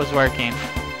sure it was working.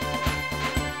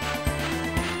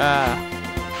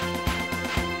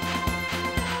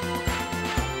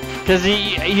 Because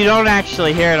you don't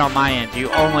actually hear it on my end.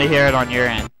 You only hear it on your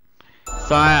end.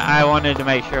 So I wanted to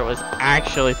make sure it was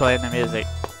actually playing the music.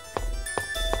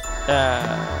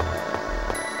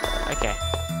 Okay.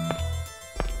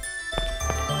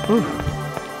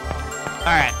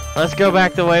 Alright, let's go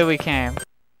back the way we came.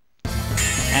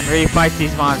 And refight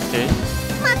these monsters.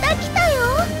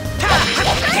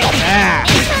 Ah.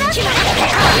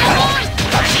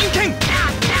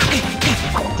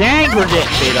 Dang, we're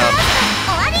getting beat up.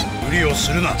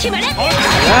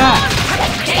 Ah.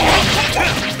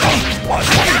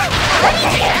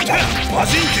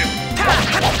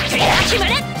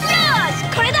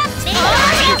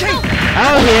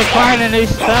 Oh, he acquired a new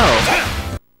spell.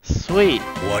 Sweet.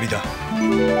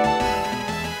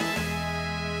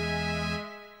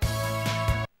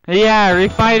 Yeah,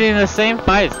 refighting the same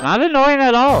fight. It's not annoying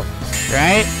at all,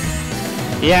 right?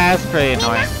 Yeah, it's pretty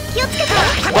annoying.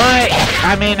 But,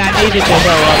 I mean, I needed to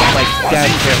go up, like,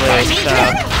 desperately, so...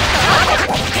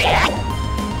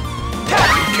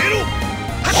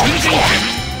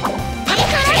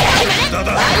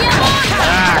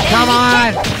 Ah, come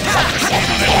on!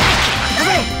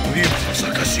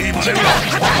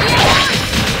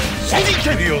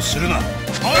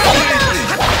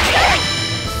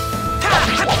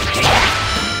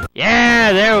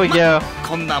 Yeah, there we go.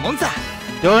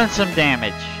 Doing some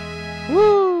damage.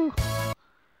 Woo!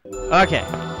 Okay.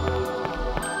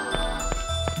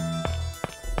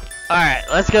 Alright,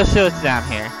 let's go see what's down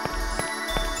here.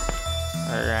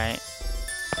 Alright.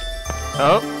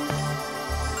 Oh.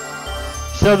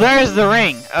 So there's the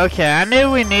ring. Okay, I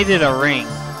knew we needed a ring.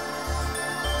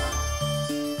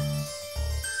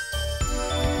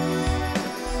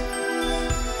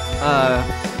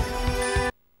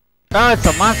 Oh, it's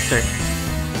a monster.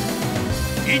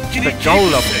 The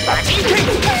golem.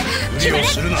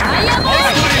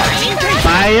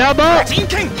 Fireball!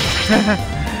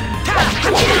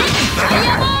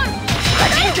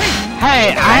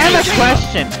 Hey, I have a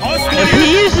question. If he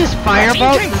uses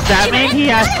firebolt, does that mean he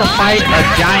has to fight a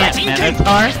giant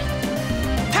minotaur?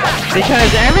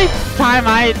 Because every time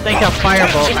I think of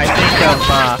firebolt,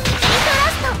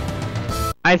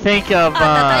 I think of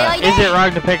is it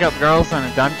wrong to pick up girls in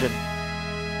a dungeon?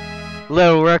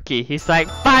 Little rookie, he's like,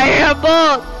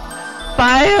 firebolt!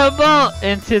 Firebolt!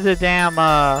 Into the damn,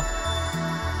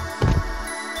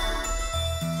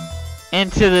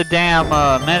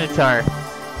 minotaur.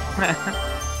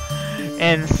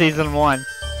 In season 1.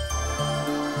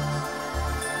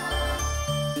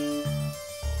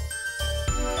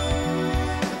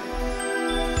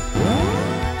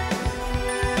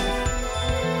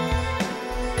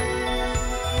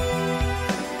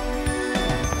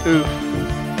 Oof.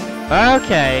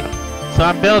 Okay. So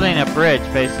I'm building a bridge,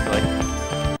 basically.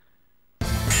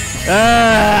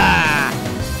 Ah!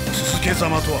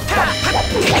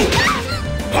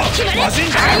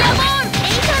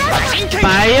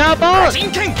 Fireball!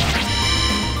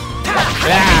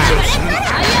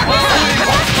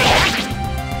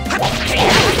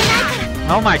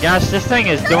 Oh my gosh, this thing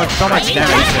is doing so much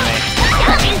damage to me.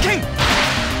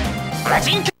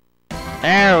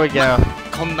 There we go.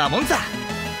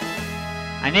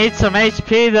 I need some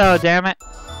HP though, damn it.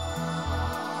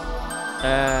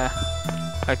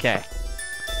 Okay.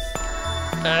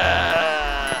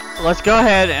 Let's go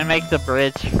ahead and make the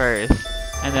bridge first,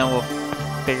 and then we'll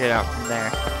figure it out from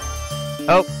there.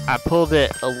 Oh, I pulled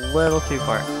it a little too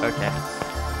far. Okay.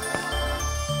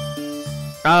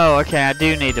 Oh, okay, I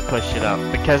do need to push it up,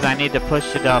 because I need to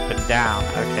push it up and down.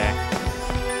 Okay.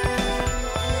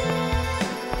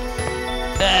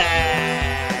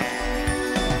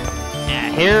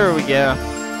 Yeah, here we go.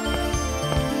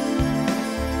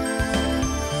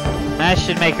 That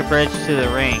should make a bridge to the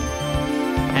ring.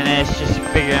 And then it's just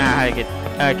figuring out how to get...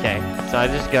 Okay, so I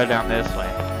just go down this way.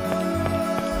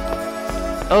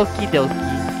 Okie dokie.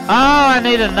 Oh, I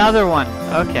need another one.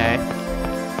 Okay.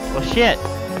 Well, shit.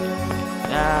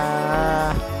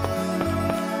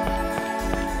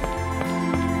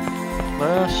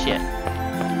 Well, shit.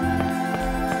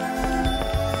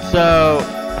 So,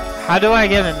 how do I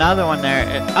get another one there?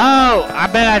 Oh, I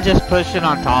bet I just push it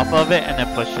on top of it and then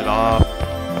push it off.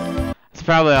 That's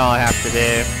probably all I have to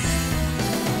do.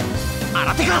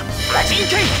 Magic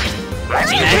Kid!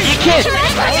 Magic Kid!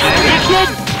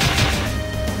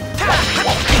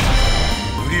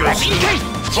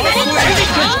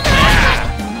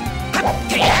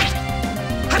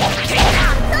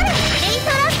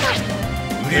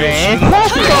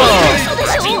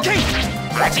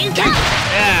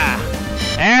 Yeah!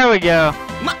 There we go!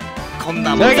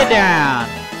 Took it down!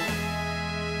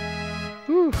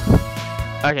 Whew.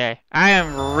 Okay, I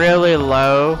am really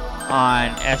low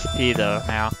on SP though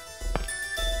now.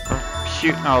 From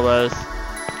shooting all those.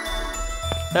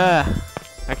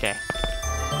 Okay.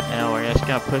 And we're just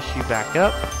gonna push you back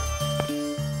up.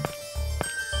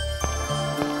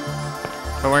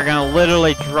 And we're gonna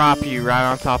literally drop you right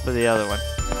on top of the other one.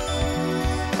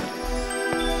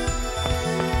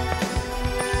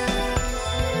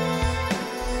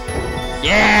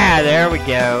 Yeah, there we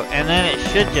go. And then it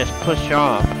should just push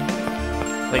off.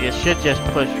 Like it should just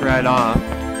push right off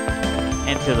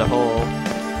into the hole.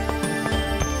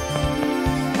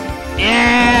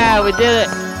 Yeah, we did it.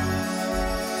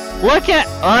 Look at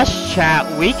us, chat.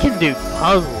 We can do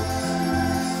puzzles.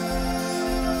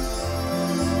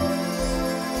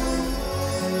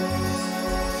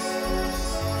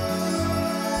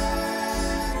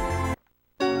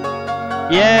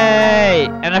 Yay!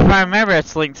 And if I remember,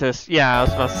 it's linked to, yeah, I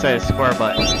was about to say the square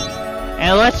button. And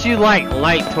it lets you, like,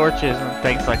 light torches and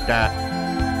things like that.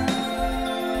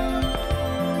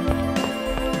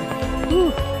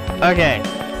 Whew. Okay.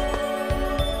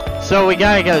 So we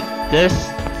gotta go this.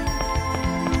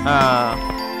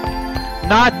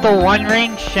 Not the One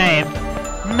Ring, shame.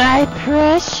 My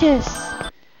precious.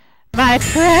 My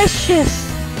precious.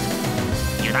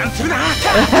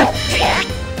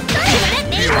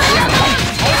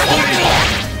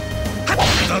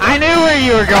 I knew where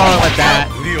you were going with that,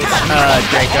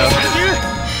 Draco.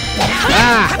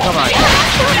 Ah, come on.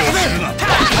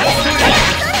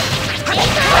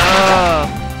 Oh.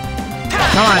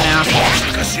 Come on now.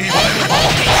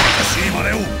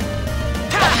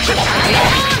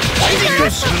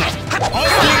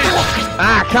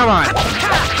 Ah, come on.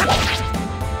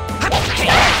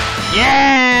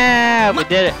 Yeah, we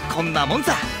did it.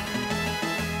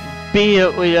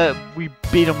 We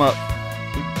beat him up.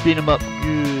 We beat him up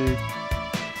good.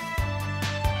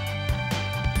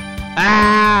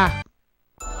 Ah!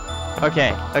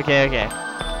 Okay.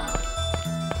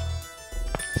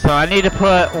 So I need to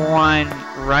put one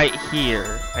right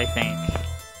here, I think.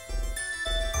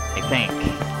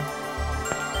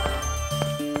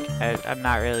 I'm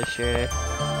not really sure.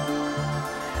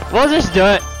 We'll just do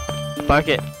it. Fuck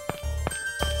it.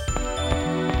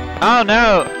 Oh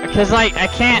no, because like I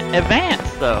can't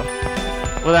advance though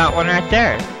without one right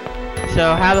there.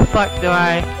 So how the fuck do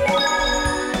I?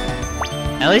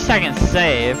 At least I can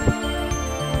save.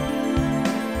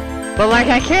 But like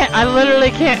I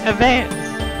literally can't advance.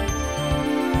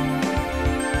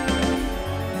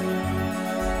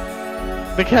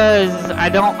 Because I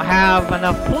don't have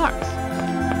enough blocks.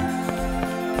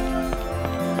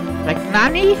 Like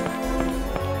nani?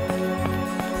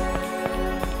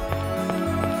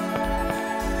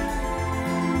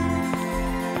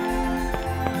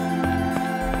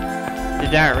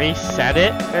 Did that reset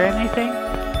it or anything?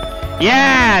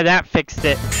 Yeah, that fixed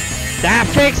it. That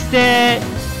fixed it!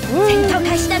 Woo!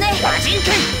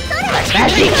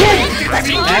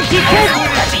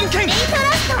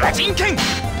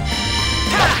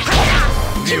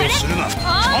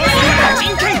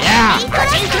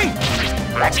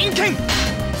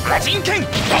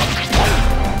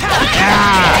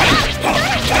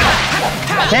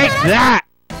 Take that,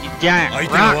 you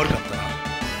giant rock!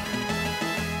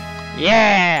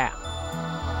 Yeah!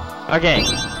 Okay.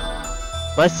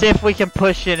 Let's see if we can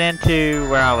push it into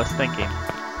where I was thinking.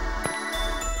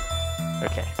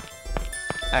 Okay.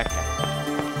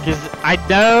 Because I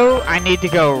know I need to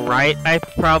go right,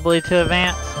 probably to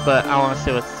advance, but I want to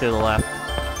see what's to the left.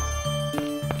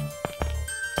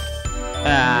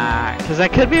 Because I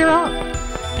could be wrong.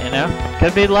 You know?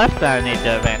 Could be left that I need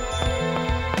to advance.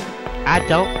 I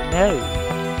don't know.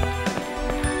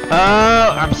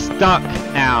 Oh, I'm stuck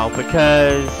now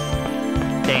because...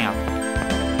 Damn.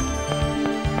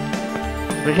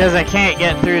 Because I can't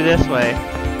get through this way.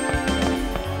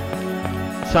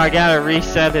 So I gotta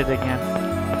reset it again.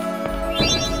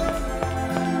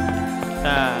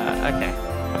 Okay.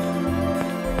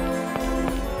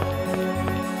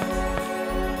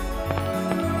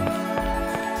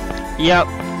 Yep.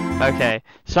 Okay.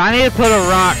 So I need to put a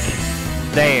rock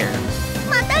there.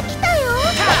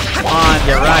 On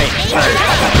the right first.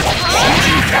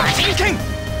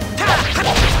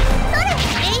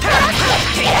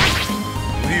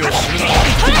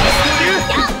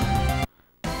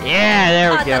 Yeah,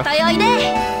 there we go.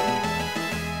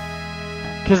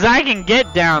 Cause I can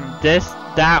get down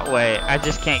that way. I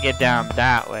just can't get down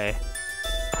that way.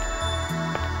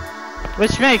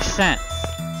 Which makes sense.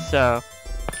 So.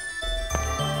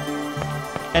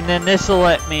 And then this will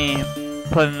let me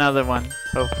put another one,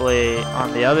 hopefully,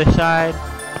 on the other side.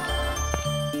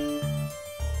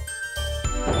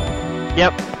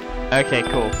 Yep. Okay,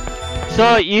 cool.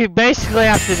 So you basically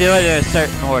have to do it in a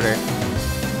certain order.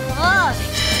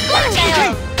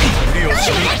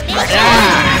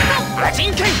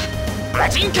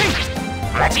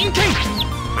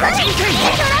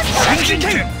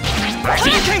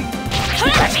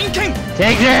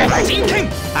 Take this!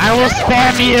 I will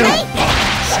spam you!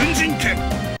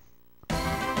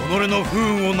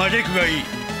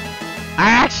 I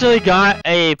actually got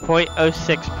a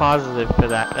 0.06 positive for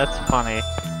that. That's funny.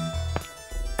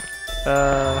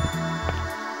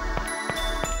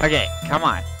 Okay, come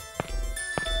on.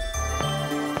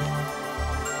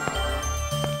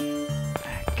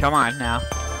 Come on now.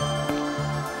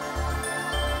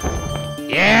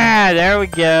 Yeah, there we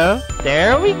go.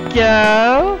 There we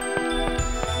go.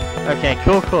 Okay,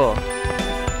 cool, cool.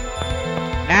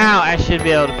 Now I should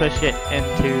be able to push it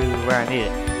into where I need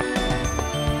it.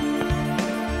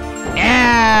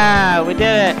 Yeah, we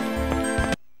did it.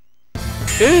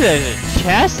 Ooh, there's a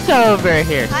chest over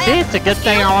here. See, it's a good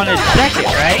thing I wanted to check it,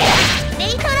 right?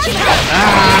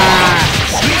 Ah!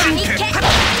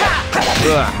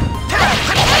 Ugh.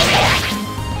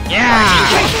 Yeah!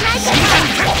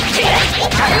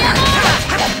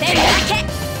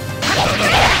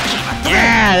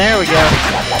 Yeah, there we go.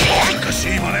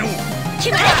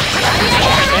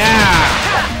 Yeah!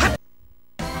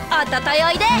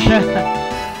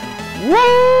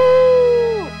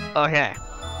 Woo! Okay.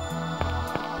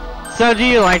 So, do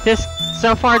you like this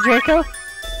so far, Draco?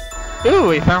 Ooh,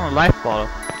 we found a life bottle.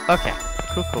 Okay,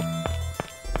 cool, cool.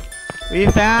 We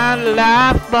found a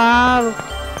life bottle.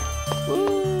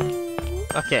 Woo.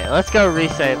 Okay, let's go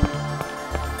resave.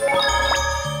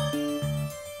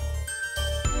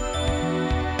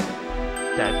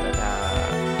 Da, da,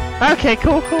 da. Okay,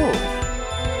 cool, cool.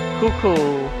 Cool,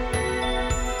 cool.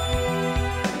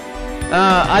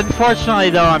 Unfortunately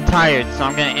though, I'm tired, so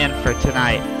I'm gonna end for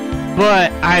tonight.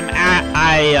 But I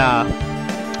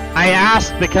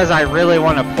asked because I really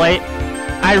want to play.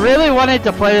 I really wanted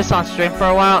to play this on stream for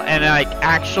a while and like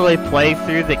actually play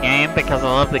through the game because I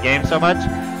love the game so much.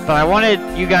 But I wanted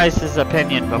you guys'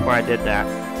 opinion before I did that.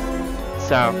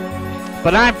 So,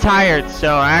 but I'm tired,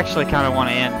 so I actually kind of want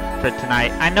to end for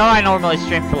tonight. I know I normally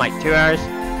stream for like 2 hours,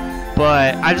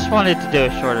 but I just wanted to do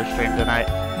a shorter stream tonight.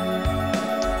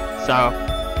 So,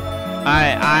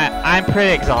 I'm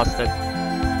pretty exhausted.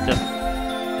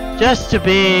 Just to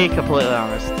be completely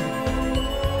honest.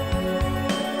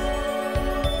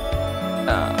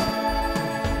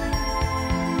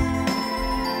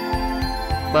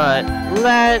 But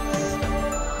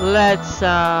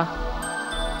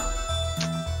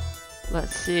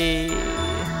let's see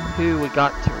who we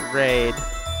got to raid.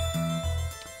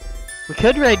 We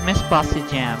could raid Miss Bossy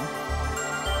Jam.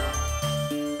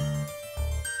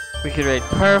 We could raid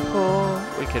Purple.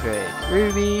 We could raid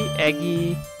Ruby,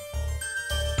 Eggy.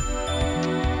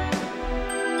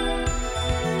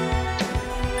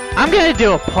 I'm gonna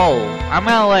do a poll.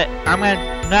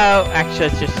 No, actually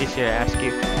it's just easier to ask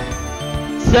you.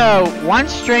 So, one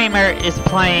streamer is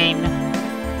playing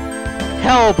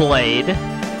Hellblade.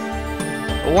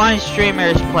 One streamer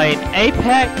is playing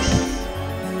Apex.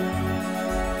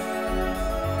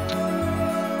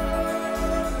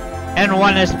 And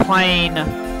one is playing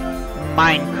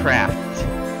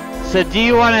Minecraft. So do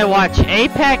you want to watch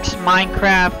Apex,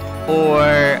 Minecraft, or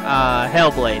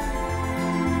Hellblade?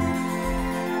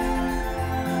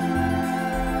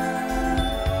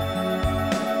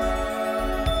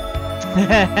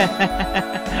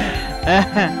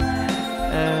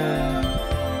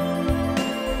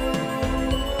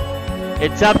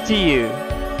 It's up to you.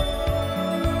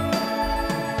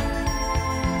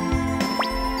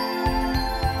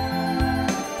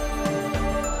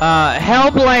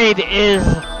 Hellblade is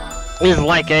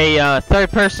like a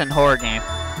third-person horror game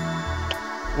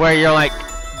where you're like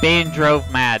being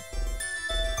drove mad.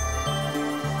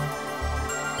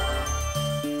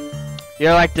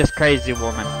 You're like this crazy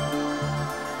woman.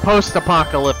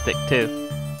 Post-apocalyptic too.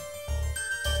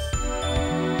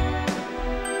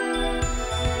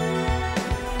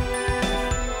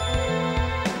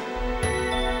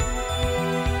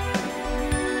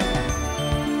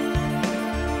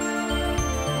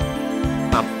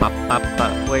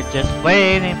 We're just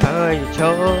waiting for your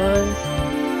choice.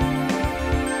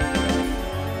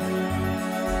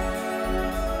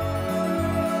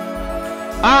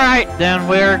 Alright, then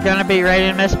we're gonna be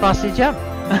raiding Miss Bossy Jump.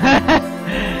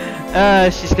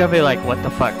 She's gonna be like, what the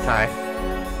fuck, Ty?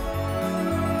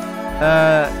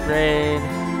 Raid.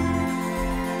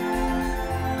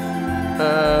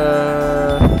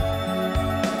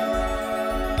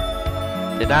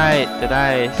 Did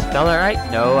I spell it right?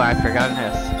 No, I forgot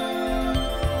this.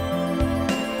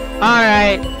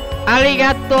 Alright.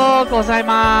 Arigato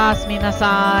gozaimasu,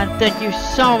 minasan. Thank you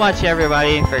so much,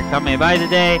 everybody, for coming by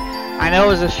today. I know it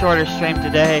was a shorter stream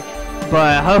today,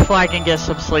 but hopefully I can get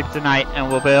some sleep tonight and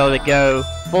we'll be able to go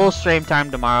full stream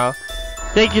time tomorrow.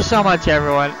 Thank you so much,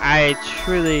 everyone. I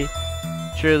truly,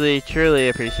 truly, truly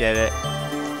appreciate it.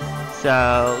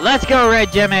 So, let's go,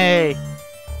 Red Jimmy!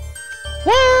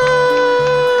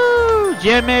 Woo!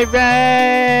 Jimmy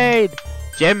Raid!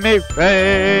 Jimmy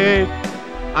Raid!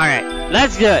 Alright,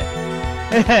 let's do it.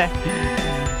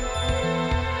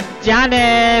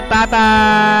 Johnny,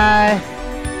 bye-bye.